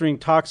much filtering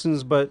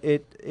toxins, but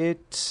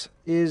it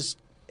is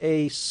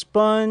a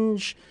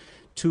sponge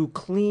to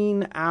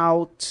clean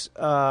out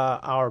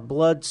our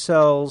blood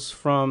cells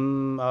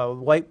from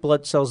white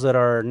blood cells that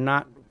are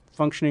not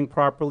functioning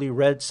properly,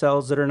 red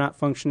cells that are not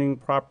functioning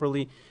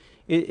properly.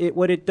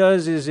 What it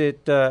does is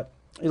it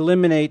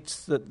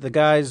eliminates the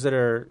guys that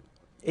are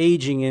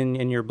aging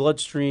in your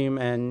bloodstream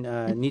and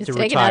need to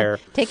retire.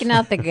 Taking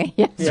out the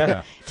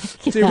yeah.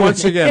 See,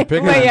 once again,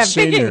 picking on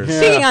seniors.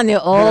 Picking on the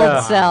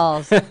old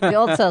cells. The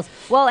old cells.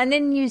 Well, and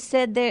then you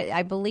said there,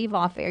 I believe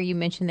off air, you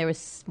mentioned there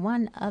was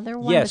one other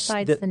one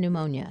besides the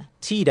pneumonia.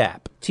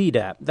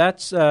 Tdap.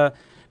 That's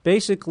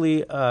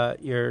basically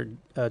your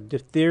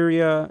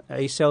diphtheria,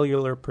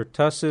 acellular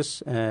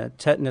pertussis,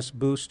 tetanus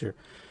booster.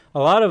 A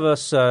lot of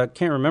us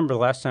can't remember the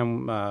last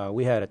time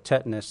we had a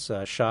tetanus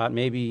shot.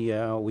 Maybe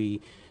we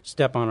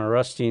step on a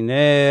rusty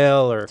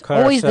nail or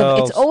cut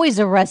ourselves. It's always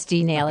a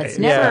rusty nail. It's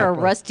never a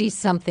rusty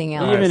something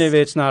else. Even if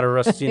it's not a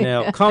rusty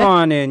nail, come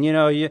on in.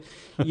 You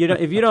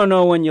if you don't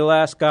know when you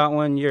last got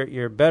one,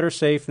 you're better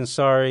safe than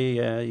sorry.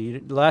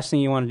 The last thing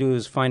you want to do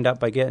is find out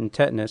by getting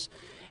tetanus.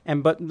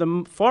 But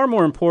the far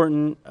more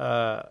important,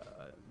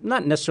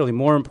 not necessarily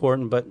more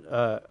important,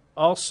 but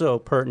also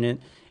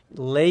pertinent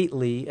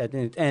lately,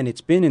 and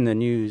it's been in the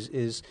news,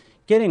 is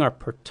getting our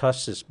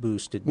pertussis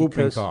boosted.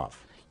 Whooping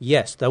cough.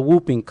 Yes, the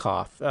whooping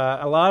cough.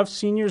 A lot of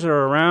seniors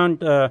are around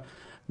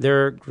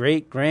their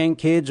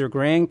great-grandkids or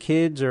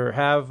grandkids, or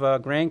have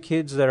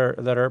grandkids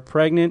that are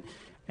pregnant,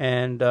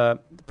 and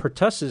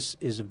pertussis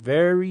is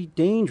very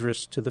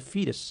dangerous to the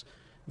fetus.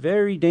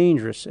 very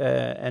dangerous,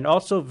 and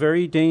also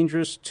very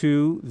dangerous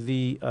to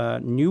the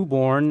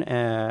newborn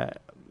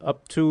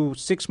up to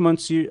 6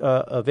 months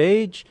of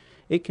age.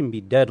 It can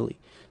be deadly.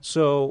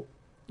 So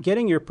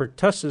getting your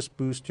pertussis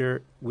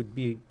booster would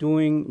be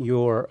doing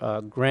your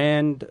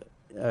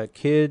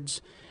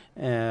kids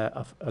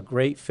a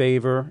great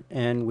favor,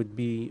 and would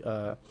be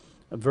a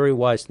very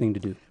wise thing to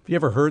do. Have you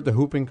ever heard the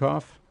whooping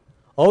cough?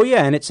 Oh,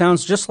 yeah, and it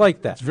sounds just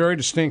like that. It's very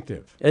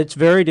distinctive. It's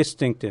very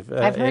distinctive.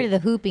 I've heard of the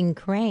whooping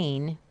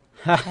crane.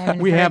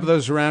 We have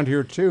those around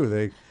here, too.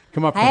 They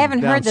come up from I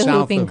haven't down heard the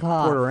south whooping of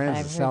cough. Port I've Aransas,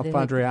 heard South the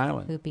Padre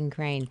Island. Whooping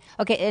crane.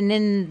 Okay, and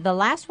then the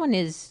last one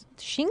is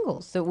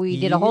shingles that we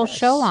did a whole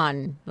show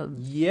on a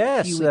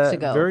few weeks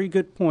ago. Very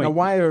good point. Now,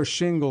 why are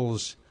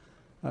shingles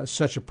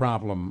such a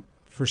problem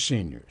for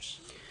seniors?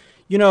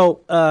 You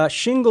know,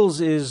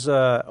 shingles is,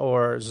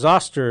 or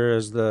zoster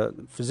as the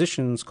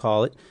physicians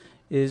call it,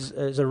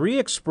 is a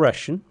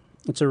re-expression.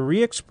 It's a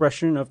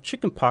re-expression of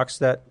chickenpox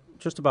that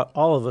just about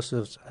all of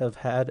us have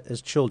had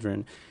as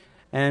children.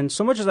 And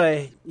so much as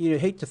I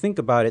hate to think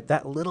about it,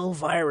 that little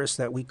virus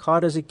that we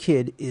caught as a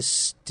kid is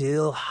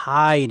still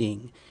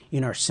hiding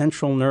in our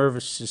central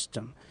nervous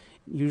system,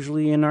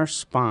 usually in our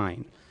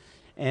spine,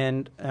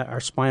 and our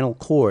spinal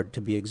cord,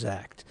 to be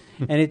exact.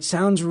 And it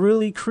sounds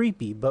really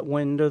creepy, but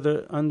when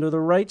under the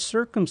right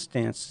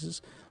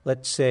circumstances,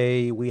 let's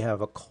say we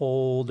have a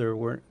cold, or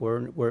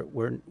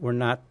we're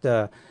not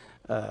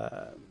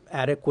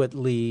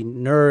adequately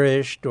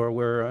nourished, or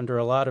we're under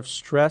a lot of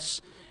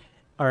stress,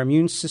 our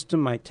immune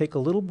system might take a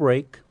little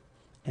break,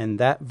 and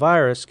that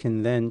virus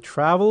can then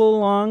travel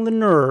along the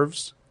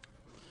nerves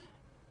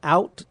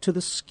out to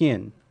the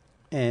skin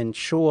and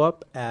show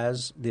up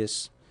as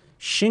this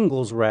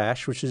shingles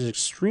rash, which is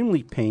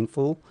extremely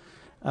painful.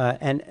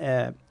 And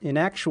in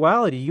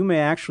actuality, you may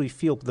actually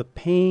feel the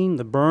pain,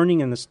 the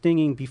burning, and the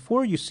stinging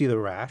before you see the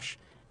rash.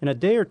 In a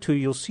day or two,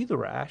 you'll see the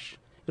rash.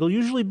 It'll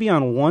usually be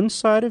on one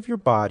side of your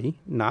body,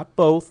 not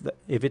both.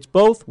 If it's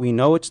both, we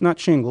know it's not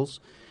shingles.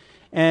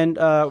 And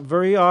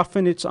very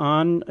often it's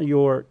on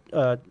your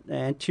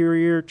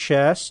anterior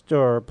chest,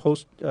 or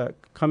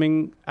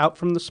coming out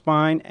from the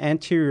spine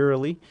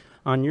anteriorly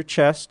on your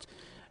chest.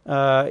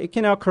 It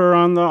can occur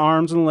on the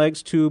arms and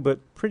legs too, but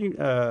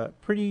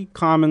pretty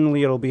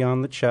commonly it'll be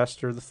on the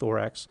chest or the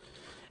thorax.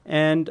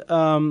 And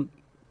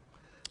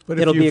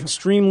it'll be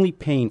extremely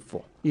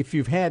painful. If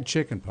you've had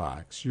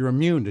chickenpox, you're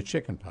immune to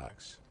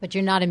chickenpox. But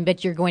you're not.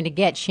 But you're going to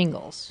get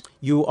shingles.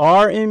 You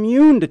are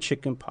immune to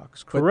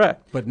chickenpox,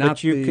 correct? But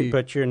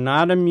you're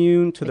not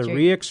immune to the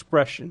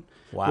re-expression,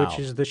 which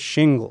is the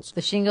shingles.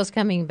 The shingles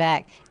coming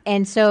back.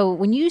 And so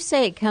when you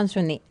say it comes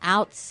from the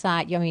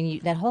outside, I mean,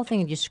 that whole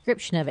thing, a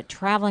description of it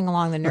traveling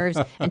along the nerves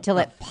until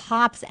it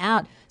pops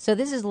out. So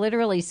this is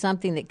literally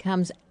something that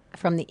comes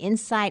from the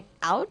inside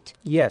out?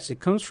 Yes, it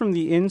comes from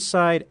the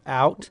inside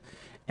out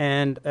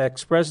and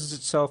expresses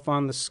itself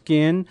on the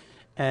skin.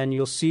 And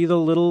you'll see the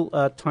little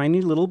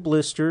tiny little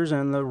blisters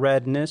and the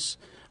redness.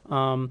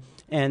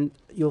 And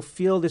you'll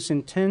feel this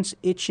intense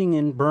itching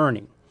and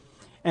burning.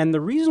 And the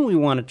reason we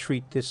want to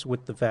treat this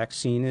with the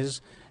vaccine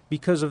is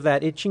because of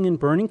that itching and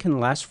burning can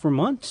last for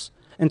months.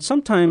 And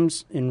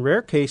sometimes, in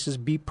rare cases,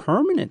 be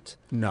permanent.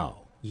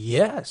 No.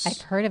 Yes.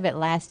 I've heard of it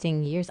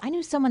lasting years. I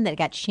knew someone that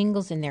got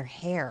shingles in their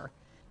hair.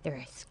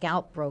 Their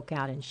scalp broke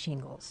out in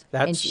shingles.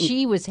 And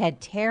she had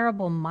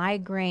terrible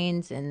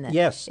migraines, and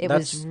it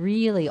was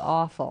really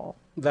awful.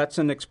 That's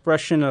an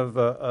expression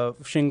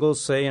of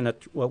shingles, say, in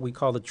what we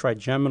call the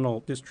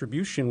trigeminal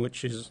distribution,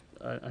 which is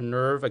a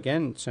nerve,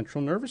 again,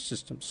 central nervous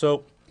system.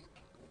 So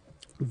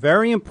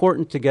very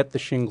important to get the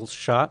shingles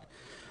shot.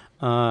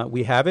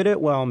 We have it at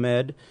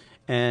WellMed.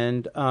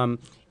 And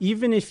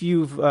even if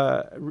you've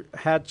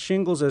had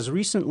shingles as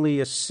recently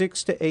as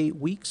 6 to 8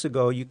 weeks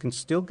ago, you can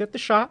still get the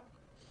shot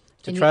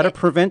to try to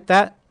prevent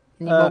that.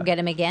 And you won't get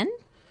them again,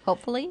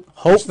 hopefully?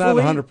 It's not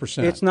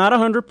 100%. It's not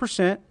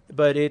 100%,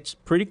 but it's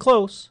pretty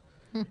close.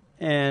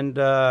 And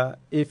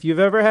if you've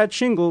ever had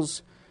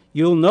shingles,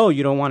 you'll know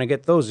you don't want to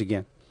get those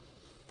again.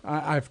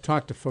 I've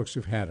talked to folks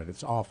who've had it.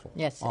 It's awful.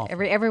 Yes. Awful.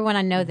 Everyone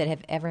I know that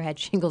have ever had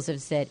shingles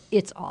have said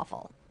it's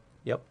awful.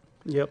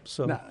 Yep.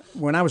 So now,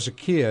 when I was a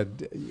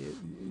kid,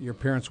 your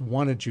parents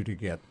wanted you to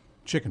get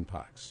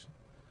chickenpox.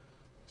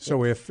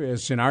 So if,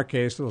 as in our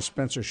case, little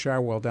Spencer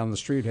Sharwell down the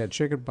street had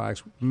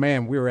chickenpox,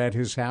 man, we were at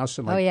his house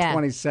in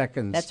 20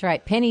 seconds. That's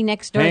right. Penny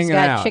next door's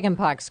got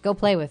chickenpox. Go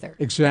play with her.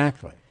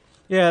 Exactly.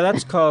 Yeah,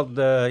 that's called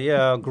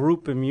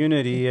group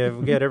immunity.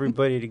 We get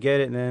everybody to get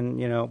it, and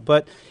then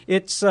But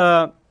it's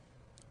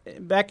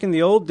back in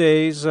the old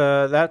days.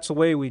 That's the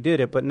way we did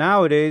it. But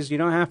nowadays, you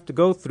don't have to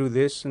go through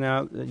this.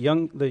 Now the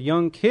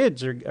young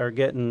kids are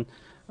getting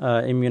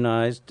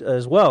immunized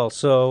as well.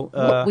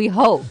 So we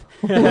hope.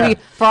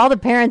 For all the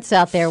parents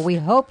out there, we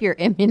hope you're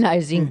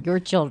immunizing your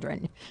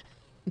children.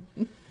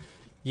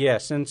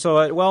 Yes, and so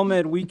at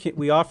WellMed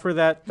we offer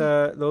that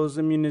those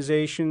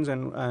immunizations,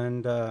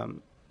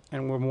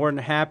 and we're more than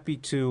happy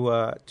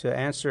to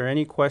answer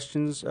any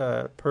questions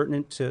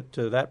pertinent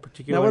to that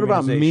particular. Now, what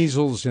about immunization.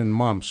 measles and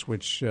mumps,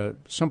 which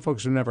some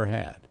folks have never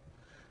had?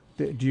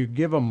 Do you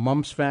give a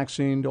mumps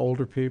vaccine to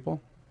older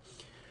people?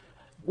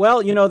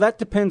 Well, that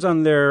depends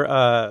on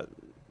their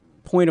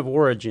point of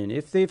origin.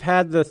 If they've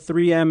had the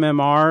 3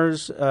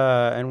 MMRs,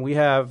 and we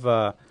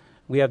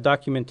have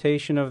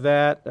documentation of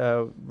that,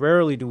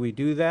 rarely do we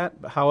do that.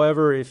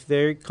 However, if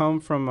they come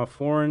from a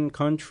foreign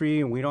country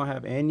and we don't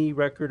have any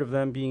record of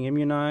them being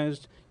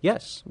immunized,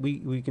 yes,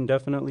 we can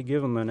definitely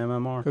give them an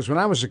MMR. Because when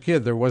I was a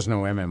kid, there was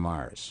no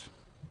MMRs.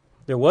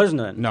 There was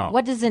none. No.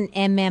 What does an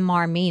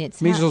MMR mean?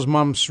 It's Measles,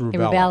 mumps,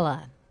 rubella.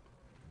 rubella.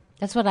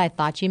 That's what I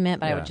thought you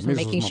meant, but I Yeah, was just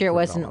measles, making mumps, sure it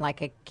wasn't rubella.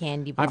 like a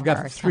candy bar. I've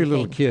got or 3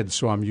 little something. kids,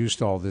 so I'm used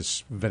to all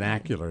this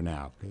vernacular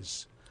now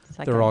because It's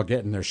like they're a- all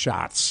getting their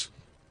shots.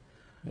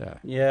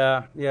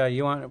 Yeah.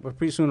 Yeah. But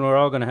pretty soon we're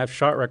all going to have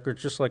shot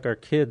records just like our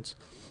kids.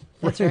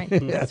 That's right.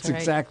 That's right.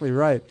 exactly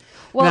right.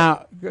 Well-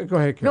 now, go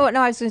ahead, Carol.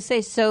 No, I was going to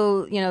say.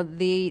 So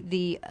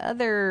the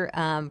other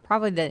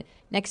probably the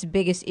next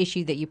biggest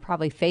issue that you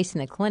probably face in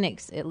the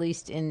clinics, at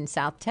least in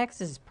South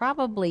Texas, is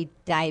probably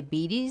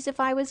diabetes. If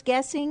I was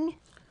guessing.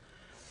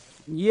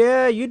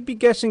 Yeah, you'd be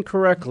guessing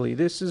correctly.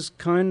 This is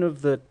kind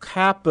of the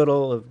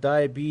capital of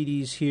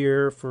diabetes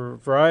here for a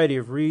variety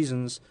of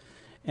reasons.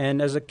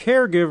 And as a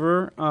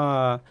caregiver,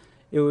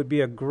 it would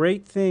be a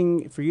great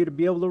thing for you to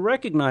be able to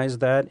recognize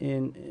that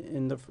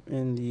in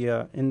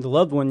the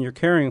loved one you're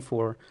caring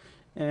for.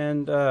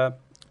 And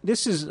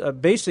this is a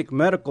basic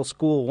medical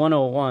school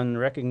 101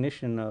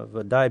 recognition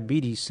of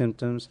diabetes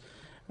symptoms.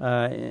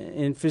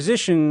 In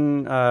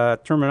physician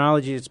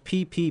terminology, it's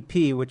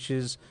PPP, which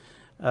is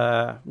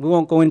we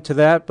won't go into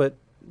that, but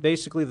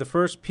basically the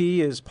first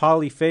P is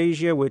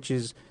polyphagia, which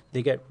is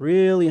they get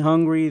really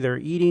hungry, they're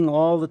eating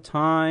all the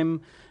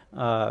time,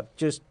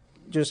 just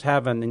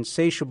have an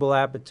insatiable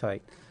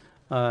appetite.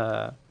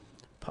 The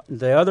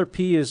other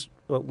P is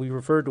what we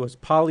refer to as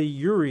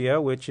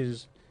polyuria, which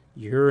is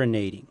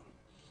urinating.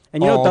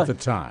 And all the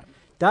time.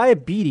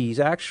 Diabetes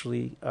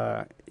actually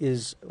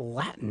is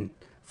Latin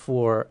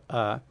for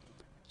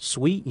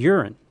sweet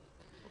urine.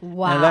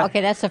 Wow.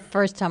 Okay, that's the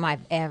first time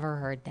I've ever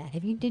heard that.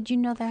 Did you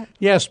know that?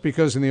 Yes,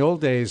 because in the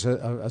old days,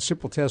 a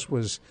simple test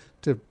was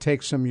to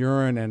take some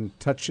urine and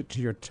touch it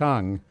to your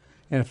tongue,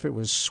 and if it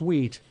was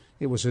sweet,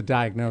 it was a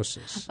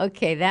diagnosis.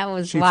 Okay, that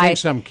was She why.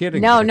 thinks I'm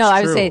kidding, No, but no, it's I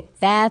would true. say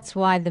that's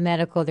why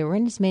there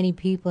weren't as many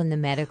people in the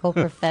medical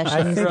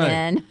professions Right.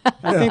 then.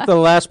 I think the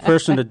last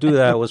person to do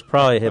that was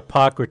probably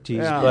Hippocrates,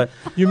 but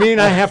You mean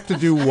I have to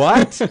do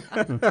what?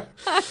 I'm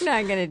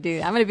not going to do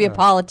that. I'm going to be a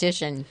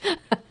politician.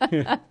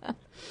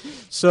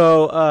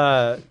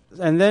 so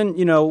and then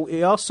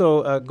it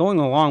also going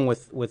along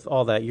with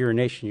all that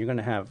urination, you're going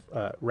to have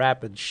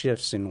rapid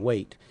shifts in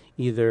weight,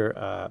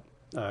 either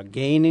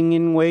gaining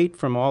in weight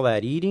from all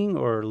that eating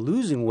or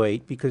losing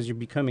weight because you're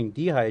becoming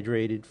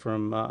dehydrated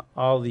from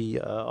all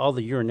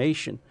the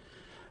urination.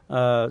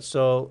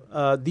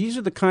 So these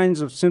are the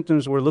kinds of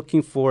symptoms we're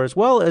looking for, as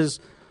well as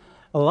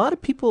a lot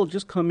of people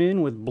just come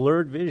in with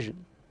blurred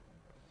vision.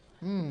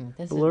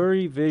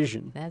 Blurry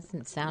vision. That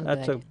doesn't sound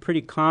That's good. a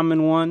pretty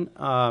common one.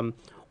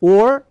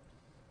 Or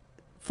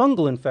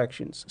fungal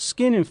infections,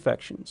 skin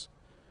infections.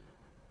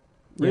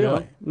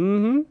 Really?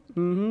 And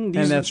And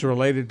that's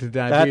related to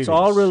diabetes. that's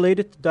all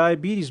related to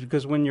diabetes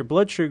because when your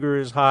blood sugar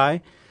is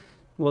high,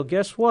 well,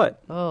 guess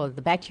what? Oh,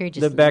 the bacteria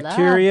just The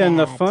bacteria love and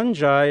the that.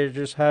 fungi are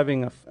just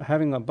having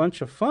a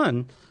bunch of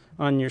fun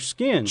on your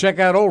skin. Check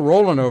out old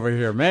Roland over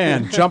here.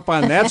 Man, jump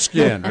on that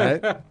skin,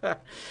 right?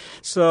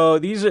 So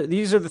these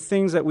are the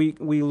things that we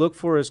look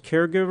for as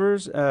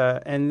caregivers,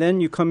 and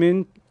then you come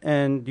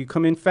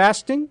in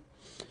fasting.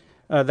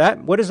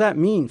 What does that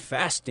mean,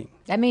 fasting?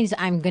 That means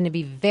I'm going to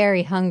be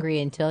very hungry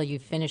until you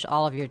finish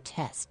all of your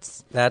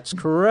tests. That's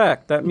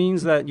correct. That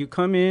means that you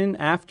come in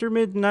after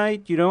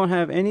midnight, you don't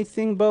have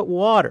anything but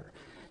water.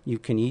 You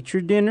can eat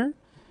your dinner.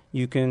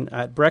 You can,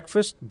 at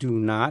breakfast, do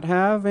not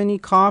have any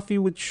coffee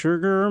with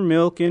sugar or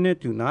milk in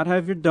it. Do not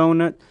have your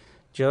donut.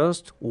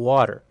 Just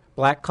water.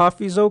 Black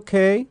coffee's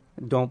okay.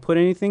 Don't put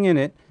anything in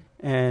it.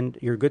 And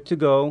you're good to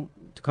go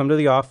to come to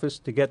the office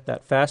to get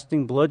that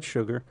fasting blood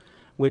sugar,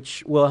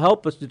 which will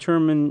help us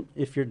determine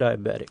if you're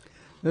diabetic.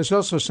 There's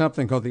also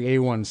something called the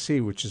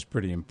A1C, which is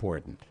pretty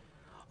important.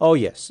 Oh,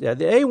 yes. Yeah,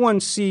 the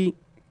A1C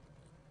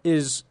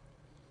is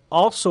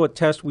also a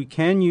test we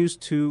can use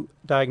to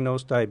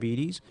diagnose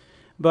diabetes,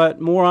 but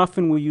more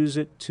often we use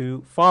it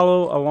to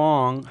follow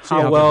along See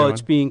how how well they're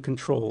it's doing. being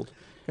controlled.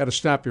 Got to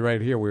stop you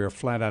right here. We are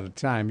flat out of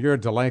time. You're a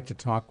delight to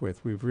talk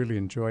with. We've really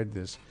enjoyed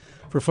this.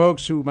 For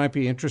folks who might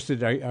be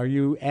interested, are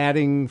you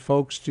adding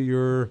folks to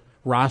your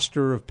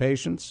roster of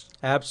patients?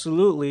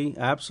 Absolutely,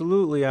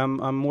 absolutely. I'm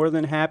more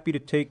than happy to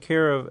take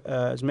care of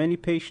as many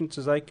patients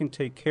as I can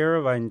take care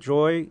of. I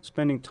enjoy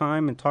spending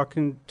time and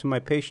talking to my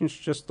patients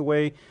just the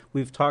way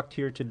we've talked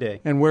here today.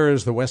 And where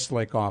is the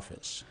Westlake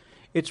office?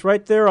 It's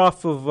right there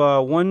off of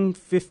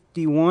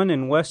 151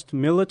 and West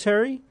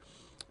Military.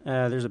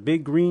 There's a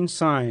big green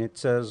sign. It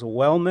says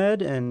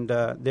WellMed, and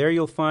there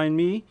you'll find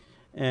me.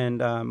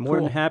 And I'm more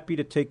Cool. than happy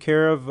to take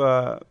care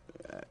of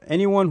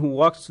anyone who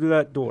walks through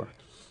that door.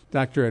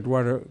 Dr.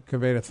 Eduardo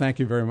Caveda, thank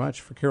you very much.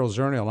 For Carol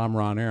Zernial, I'm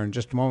Ron Aaron. In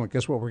just a moment,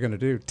 guess what we're going to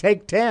do?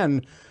 Take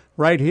 10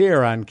 right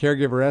here on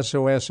Caregiver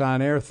SOS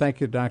On Air.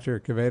 Thank you, Dr.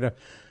 Kveda.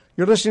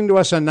 You're listening to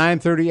us on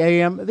 9:30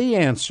 a.m., The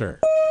Answer.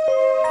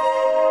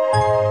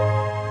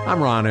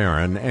 I'm Ron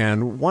Aaron,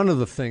 and one of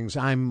the things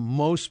I'm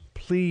most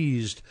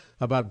pleased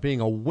about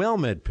being a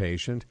WellMed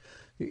patient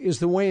is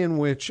the way in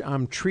which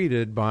I'm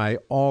treated by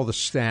all the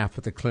staff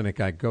at the clinic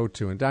I go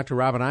to. And Dr.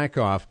 Robin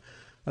Eichhoff,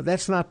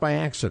 that's not by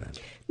accident.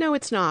 No,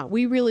 it's not.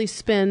 We really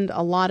spend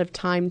a lot of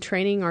time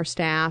training our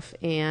staff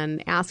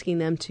and asking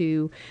them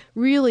to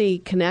really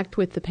connect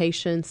with the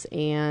patients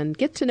and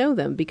get to know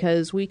them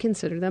because we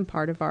consider them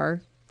part of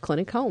our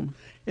clinic home.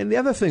 And the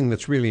other thing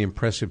that's really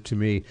impressive to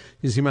me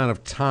is the amount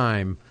of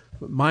time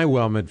my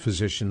WellMed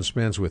physician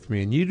spends with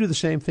me, and you do the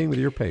same thing with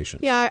your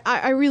patients. Yeah,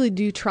 I really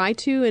do try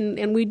to,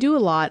 and we do a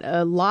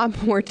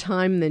lot more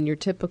time than your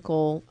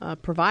typical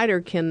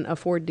provider can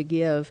afford to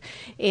give.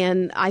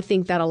 And I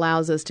think that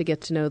allows us to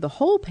get to know the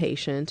whole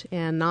patient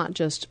and not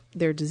just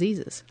their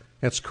diseases.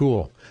 That's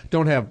cool.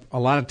 Don't have a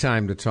lot of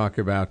time to talk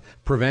about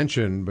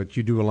prevention, but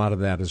you do a lot of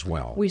that as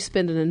well. We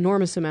spend an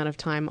enormous amount of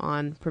time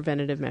on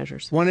preventative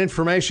measures. Want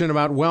information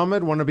about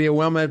WellMed? Want to be a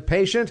WellMed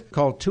patient?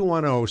 Call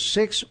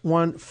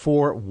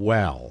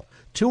 210-614-WELL.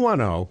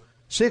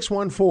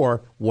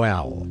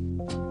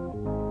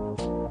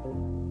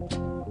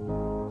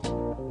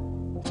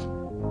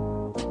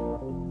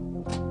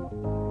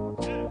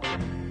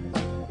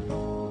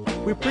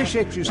 We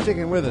appreciate you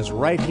sticking with us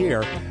right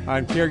here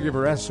on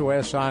Caregiver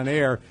SOS On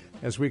Air.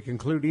 As we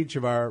conclude each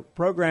of our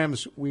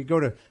programs, we go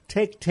to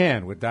Take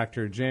 10 with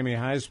Dr. Jamie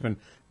Heisman,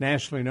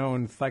 nationally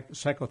known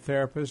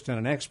psychotherapist and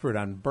an expert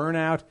on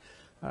burnout,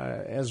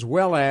 as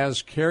well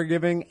as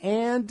caregiving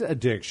and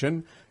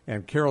addiction.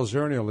 And Carol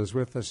Zernial is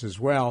with us as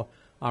well.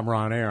 I'm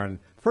Ron Aaron.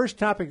 First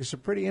topic is a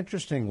pretty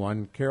interesting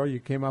one. Carol, you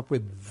came up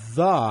with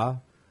the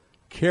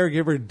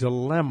caregiver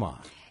dilemma.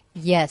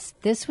 Yes,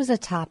 this was a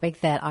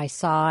topic that I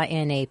saw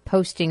in a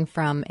posting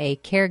from a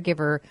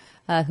caregiver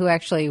who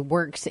actually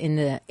works in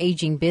the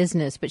aging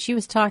business. But she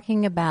was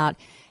talking about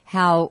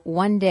how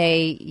one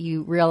day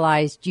you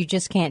realized you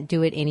just can't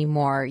do it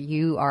anymore.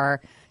 You are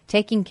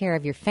taking care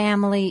of your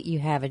family, you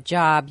have a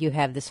job, you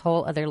have this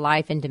whole other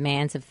life and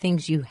demands of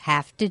things you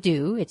have to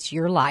do. It's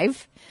your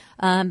life.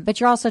 But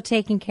you're also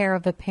taking care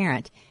of a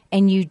parent,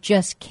 and you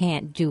just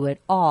can't do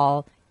it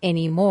all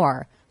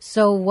anymore.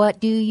 So what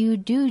do you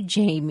do,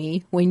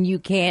 Jamie, when you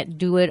can't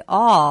do it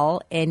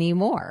all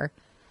anymore?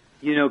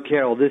 You know,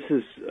 Carol, this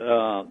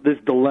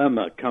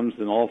dilemma comes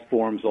in all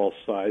forms, all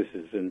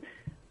sizes, and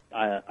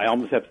I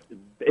almost have to,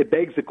 it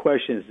begs the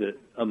question: is it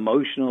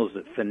emotional? Is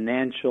it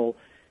financial?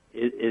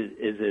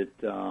 Is it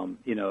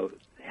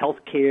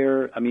health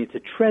care? I mean, it's a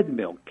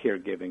treadmill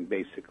caregiving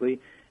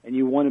basically, and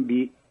you want to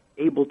be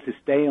able to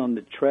stay on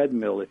the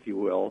treadmill, if you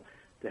will,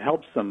 to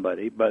help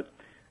somebody, but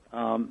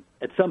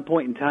at some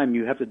point in time,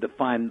 you have to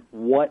define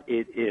what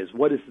it is.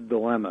 What is the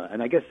dilemma?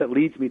 And I guess that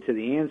leads me to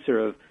the answer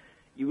of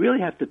you really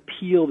have to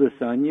peel this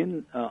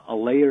onion a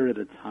layer at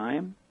a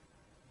time.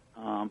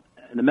 And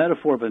the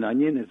metaphor of an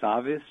onion is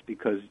obvious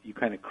because you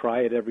kind of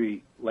cry at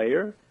every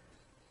layer,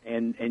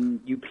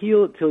 and you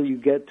peel it till you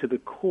get to the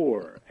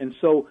core. And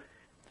so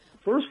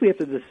first we have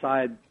to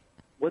decide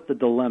what the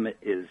dilemma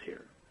is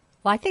here.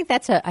 Well, I think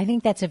that's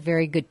a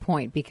very good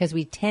point because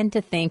we tend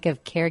to think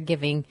of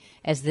caregiving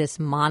as this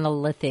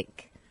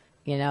monolithic,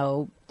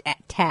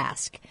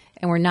 task.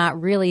 And we're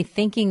not really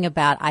thinking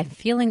about, I'm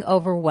feeling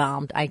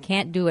overwhelmed. I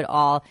can't do it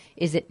all.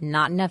 Is it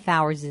not enough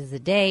hours in the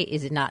day?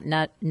 Is it not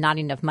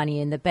enough money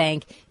in the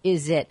bank?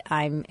 Is it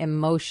I'm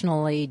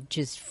emotionally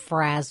just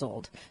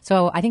frazzled?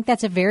 So I think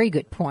that's a very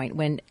good point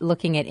when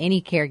looking at any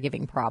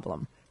caregiving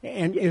problem.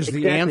 And is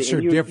exactly. the answer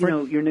and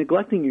different? You're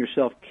neglecting your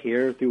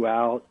self-care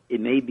throughout. It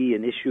may be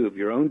an issue of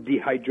your own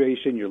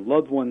dehydration, your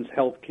loved one's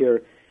health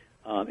care.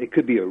 It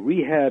could be a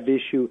rehab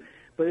issue.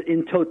 But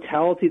in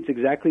totality, it's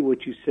exactly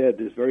what you said,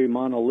 this very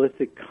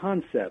monolithic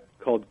concept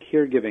called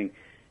caregiving.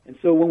 And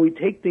so when we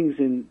take things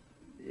in,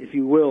 if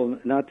you will,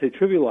 not to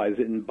trivialize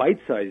it, in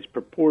bite-sized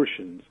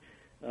proportions,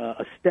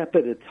 a step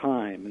at a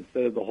time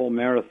instead of the whole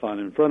marathon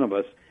in front of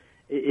us,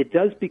 it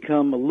does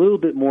become a little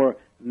bit more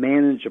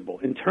manageable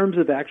in terms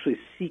of actually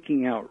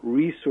seeking out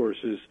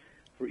resources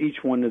for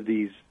each one of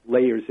these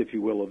layers, if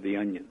you will, of the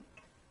onion.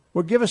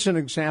 Well, give us an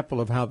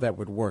example of how that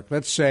would work.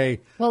 Let's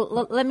say.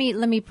 Well, let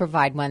me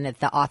provide one that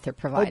the author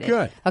provided. Oh,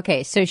 good.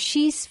 Okay, so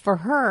for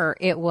her,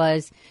 it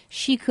was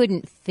she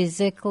couldn't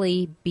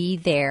physically be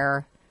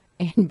there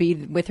and be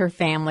with her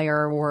family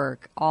or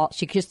work.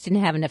 She just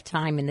didn't have enough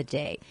time in the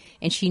day,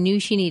 and she knew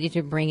she needed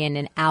to bring in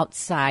an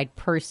outside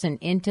person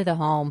into the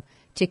home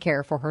to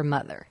care for her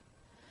mother.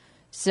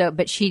 So,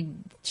 but she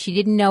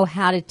didn't know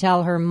how to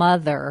tell her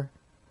mother,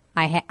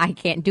 I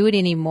can't do it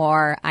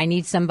anymore. I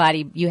need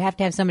somebody. You have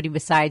to have somebody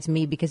besides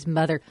me because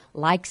mother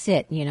likes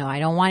it. I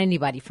don't want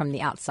anybody from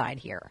the outside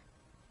here.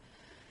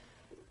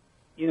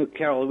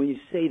 Carol, when you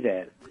say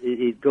that,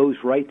 it goes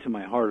right to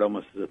my heart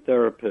almost as a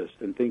therapist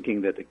and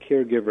thinking that the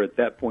caregiver at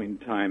that point in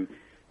time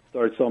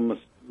starts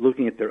almost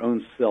looking at their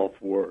own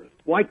self-worth.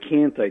 Why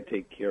can't I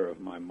take care of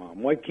my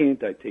mom? Why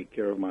can't I take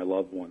care of my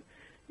loved one?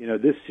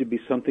 This should be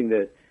something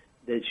that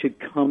that should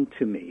come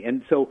to me.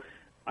 And so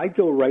I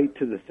go right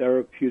to the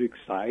therapeutic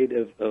side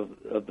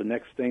of the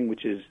next thing,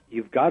 which is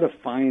you've got to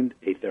find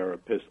a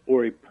therapist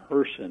or a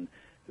person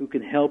who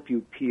can help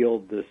you peel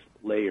this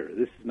layer.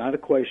 This is not a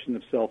question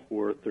of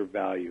self-worth or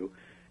value.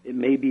 It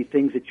may be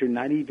things that you're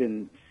not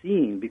even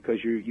seeing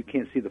because you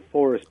can't see the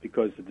forest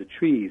because of the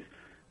trees.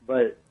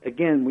 But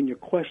again, when you're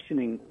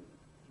questioning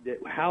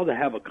how to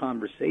have a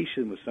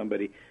conversation with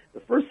somebody,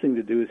 the first thing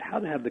to do is how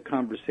to have the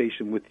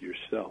conversation with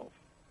yourself.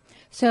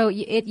 So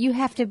you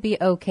have to be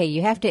okay.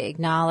 You have to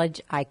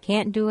acknowledge, I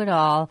can't do it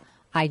all.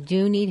 I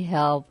do need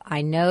help.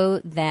 I know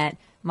that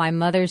my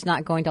mother's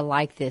not going to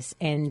like this,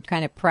 and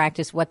kind of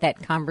practice what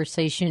that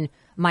conversation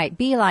might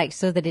be like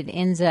so that it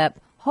ends up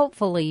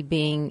hopefully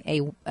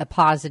being a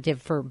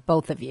positive for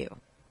both of you.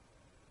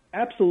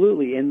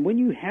 Absolutely. And when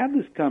you have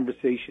this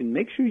conversation,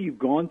 make sure you've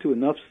gone to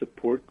enough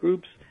support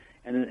groups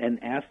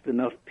and asked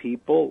enough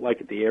people, like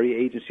at the Area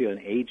Agency on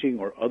Aging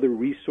or other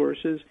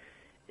resources,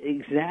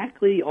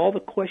 exactly all the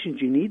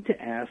questions you need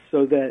to ask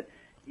so that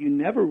you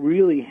never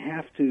really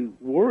have to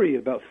worry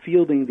about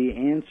fielding the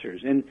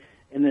answers. And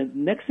the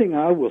next thing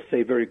I will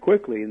say very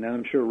quickly, and then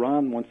I'm sure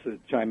Ron wants to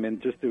chime in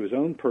just through his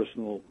own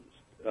personal,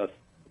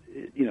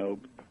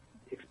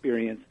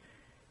 experience,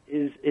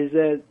 is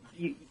that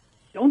you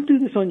don't do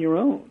this on your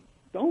own.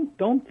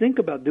 Don't think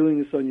about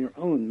doing this on your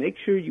own. Make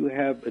sure you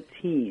have a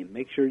team.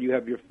 Make sure you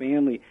have your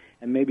family,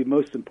 and maybe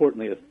most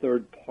importantly, a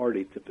third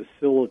party to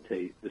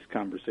facilitate this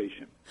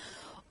conversation.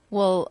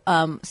 Well,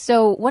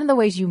 so one of the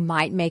ways you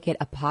might make it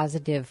a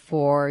positive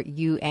for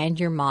you and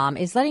your mom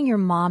is letting your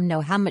mom know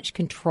how much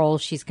control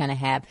she's going to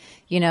have.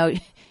 You know,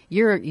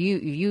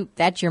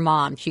 that's your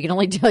mom. She can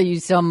only tell you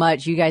so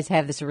much. You guys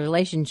have this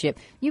relationship.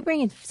 You bring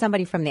in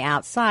somebody from the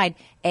outside.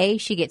 A,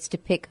 she gets to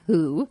pick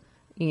who.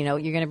 You know,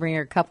 you're going to bring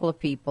her a couple of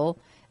people.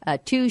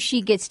 Two,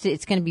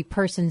 it's going to be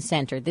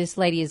person-centered. This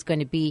lady is going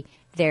to be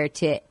there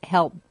to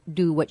help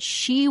do what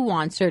she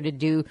wants her to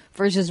do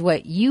versus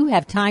what you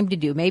have time to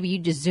do. Maybe you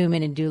just zoom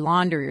in and do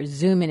laundry or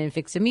zoom in and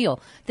fix a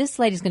meal. This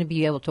lady's going to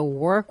be able to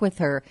work with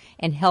her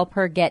and help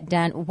her get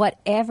done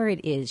whatever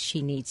it is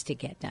she needs to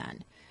get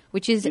done,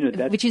 which is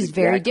exactly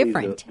very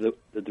different.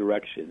 The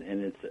direction,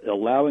 and it's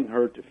allowing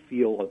her to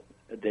feel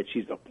that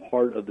she's a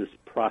part of this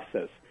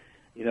process.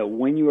 You know,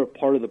 when you are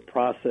part of the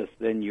process,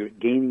 then you're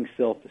gaining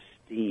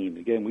self-esteem.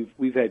 Again,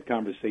 we've had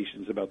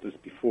conversations about this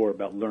before,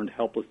 about learned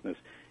helplessness.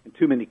 And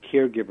too many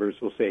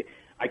caregivers will say,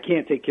 I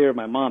can't take care of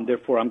my mom,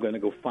 therefore I'm going to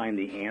go find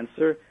the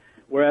answer.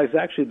 Whereas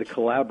actually the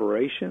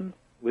collaboration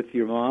with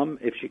your mom,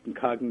 if she can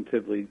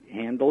cognitively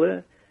handle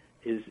it,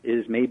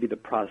 is maybe the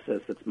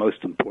process that's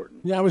most important.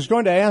 Yeah, I was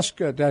going to ask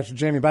Dr.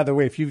 Jamie, by the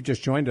way, if you've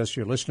just joined us,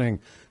 you're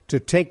listening to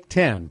Take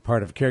 10,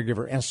 part of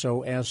Caregiver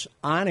SOS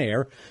On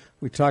Air.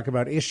 We talk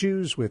about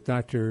issues with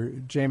Dr.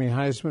 Jamie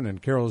Heisman and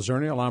Carol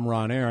Zernial. I'm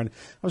Ron Aaron.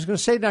 I was going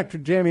to say, Dr.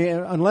 Jamie,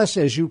 unless,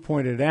 as you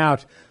pointed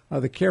out,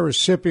 the care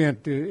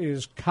recipient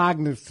is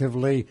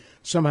cognitively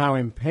somehow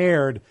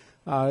impaired,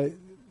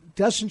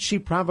 doesn't she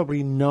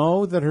probably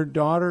know that her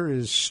daughter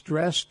is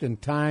stressed and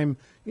time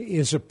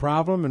is a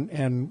problem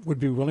and would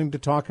be willing to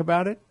talk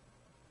about it?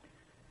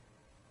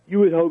 You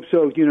would hope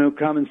so. You know,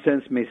 common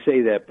sense may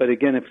say that. But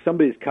again, if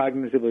somebody is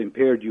cognitively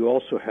impaired, you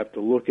also have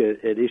to look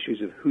at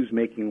issues of who's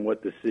making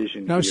what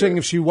decision. No, I'm saying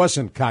if she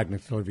wasn't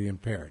cognitively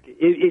impaired.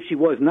 If she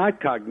was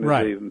not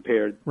cognitively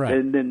impaired, right.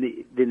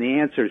 then the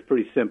answer is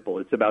pretty simple.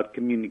 It's about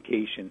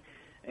communication.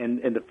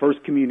 And the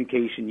first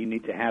communication you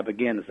need to have,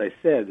 again, as I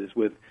said, is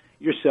with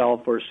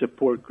yourself or a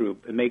support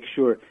group, and make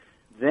sure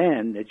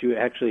then that you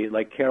actually,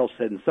 like Carol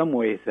said, in some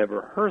ways have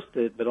rehearsed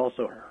it, but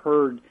also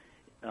heard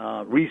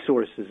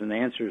resources and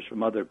answers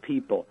from other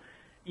people.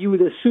 You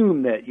would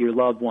assume that your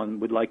loved one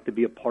would like to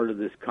be a part of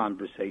this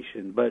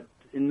conversation, but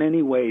in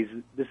many ways,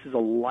 this is a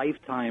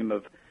lifetime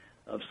of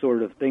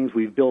sort of things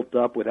we've built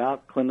up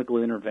without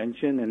clinical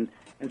intervention,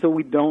 and so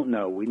we don't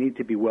know. We need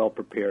to be well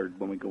prepared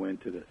when we go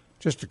into this.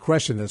 Just a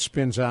question that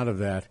spins out of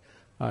that.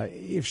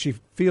 If she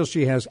feels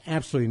she has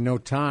absolutely no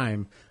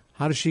time,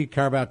 how does she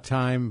carve out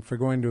time for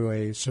going to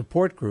a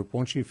support group?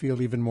 Won't she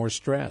feel even more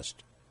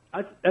stressed?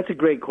 That's a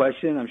great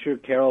question. I'm sure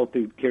Carol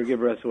through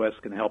Caregiver SOS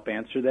can help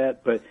answer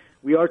that. But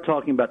we are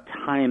talking about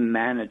time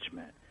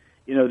management.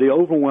 You know, the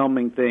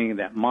overwhelming thing,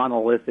 that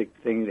monolithic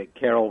thing that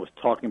Carol was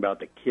talking about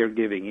that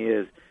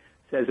caregiving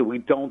says that we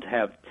don't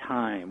have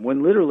time.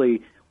 When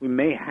literally we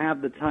may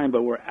have the time,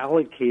 but we're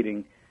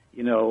allocating,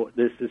 you know,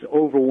 this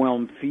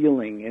overwhelmed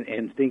feeling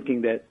and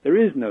thinking that there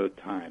is no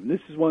time.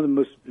 This is one of the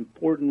most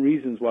important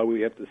reasons why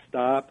we have to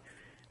stop,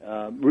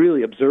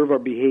 really observe our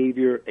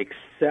behavior,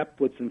 accept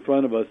what's in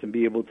front of us, and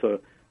be able to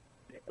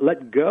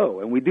let go.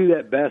 And we do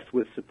that best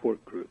with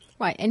support groups.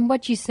 Right. And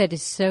what you said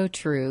is so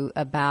true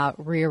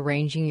about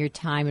rearranging your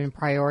time and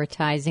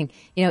prioritizing.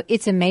 You know,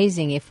 it's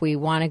amazing if we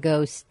want to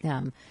go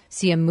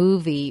see a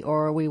movie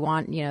or we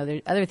want,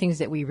 there's other things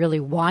that we really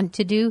want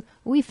to do,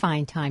 we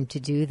find time to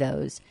do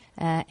those.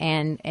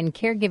 And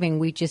caregiving,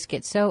 we just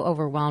get so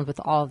overwhelmed with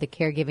all of the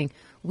caregiving.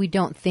 We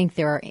don't think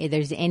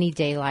there's any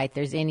daylight,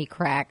 there's any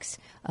cracks,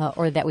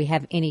 or that we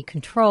have any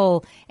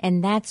control.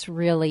 And that's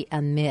really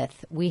a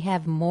myth. We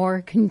have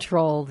more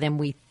control than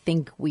we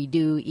think we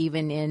do,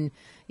 even in,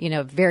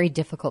 very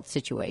difficult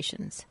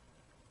situations.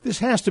 This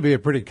has to be a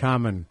pretty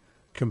common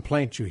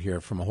complaint you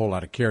hear from a whole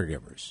lot of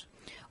caregivers.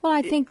 Well,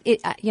 I think,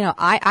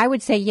 I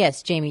would say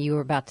yes, Jamie, you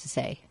were about to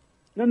say.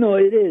 No,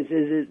 it is.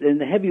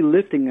 And the heavy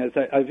lifting, as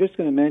I was just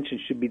going to mention,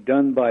 should be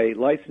done by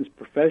licensed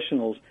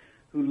professionals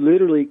who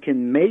literally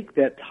can make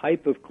that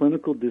type of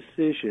clinical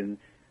decision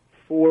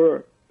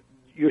for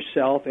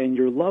yourself and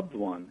your loved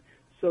one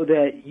so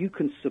that you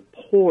can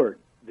support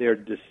their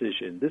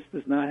decision. This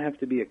does not have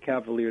to be a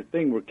cavalier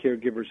thing where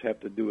caregivers have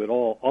to do it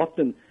all.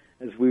 Often,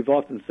 as we've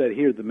often said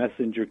here, the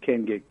messenger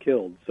can get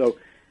killed. So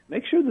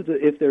make sure that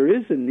if there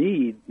is a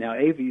need, now,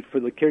 for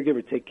the caregiver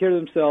to take care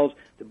of themselves,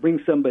 to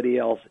bring somebody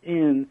else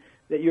in,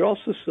 that you're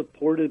also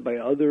supported by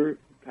other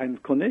kind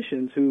of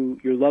clinicians who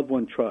your loved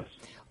one trusts.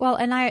 Well,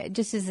 and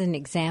just as an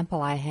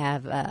example, I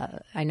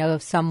know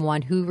of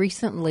someone who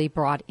recently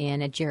brought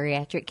in a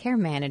geriatric care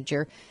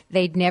manager.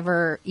 They'd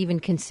never even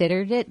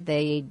considered it.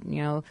 They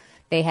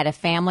had a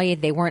family.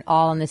 They weren't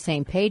all on the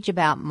same page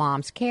about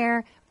mom's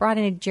care. Brought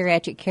in a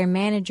geriatric care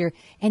manager,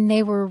 and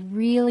they were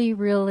really,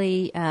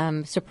 really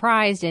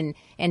surprised and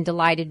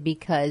delighted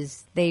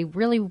because they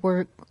really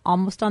were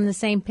almost on the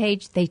same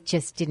page. They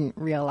just didn't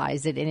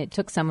realize it, and it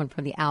took someone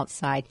from the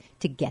outside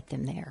to get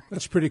them there.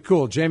 That's pretty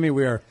cool. Jamie,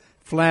 we are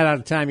flat out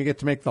of time. You get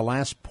to make the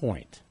last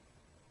point.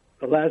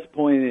 The last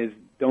point is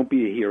don't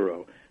be a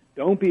hero.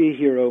 Don't be a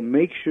hero.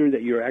 Make sure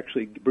that you're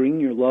actually bringing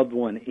your loved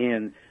one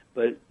in,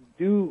 but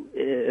do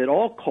at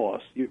all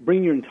costs,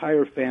 bring your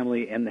entire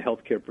family and the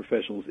healthcare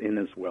professionals in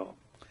as well.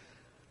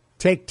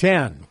 Take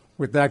 10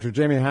 with Dr.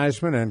 Jamie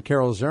Huysman and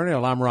Carol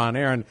Zernial. I'm Ron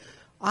Aaron.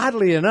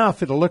 Oddly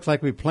enough, it'll look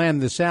like we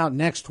planned this out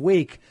next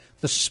week.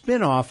 The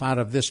spinoff out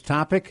of this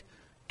topic,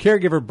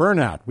 caregiver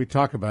burnout. We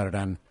talk about it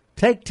on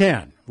Take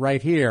 10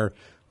 right here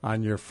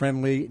on your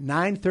friendly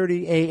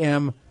 9:30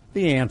 a.m.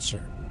 The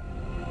Answer.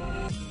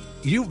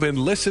 You've been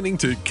listening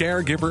to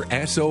Caregiver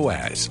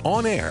SOS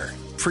on air,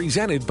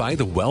 presented by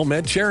the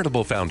WellMed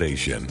Charitable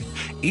Foundation.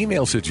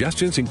 Email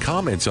suggestions and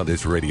comments on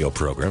this radio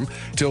program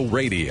to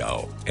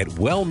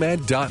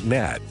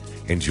radio@wellmed.net.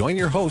 And join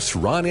your hosts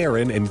Ron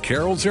Aaron and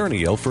Carol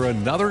Zernial for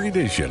another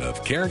edition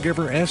of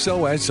Caregiver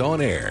SOS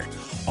on air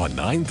on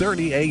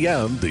 9:30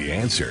 a.m. The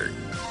Answer.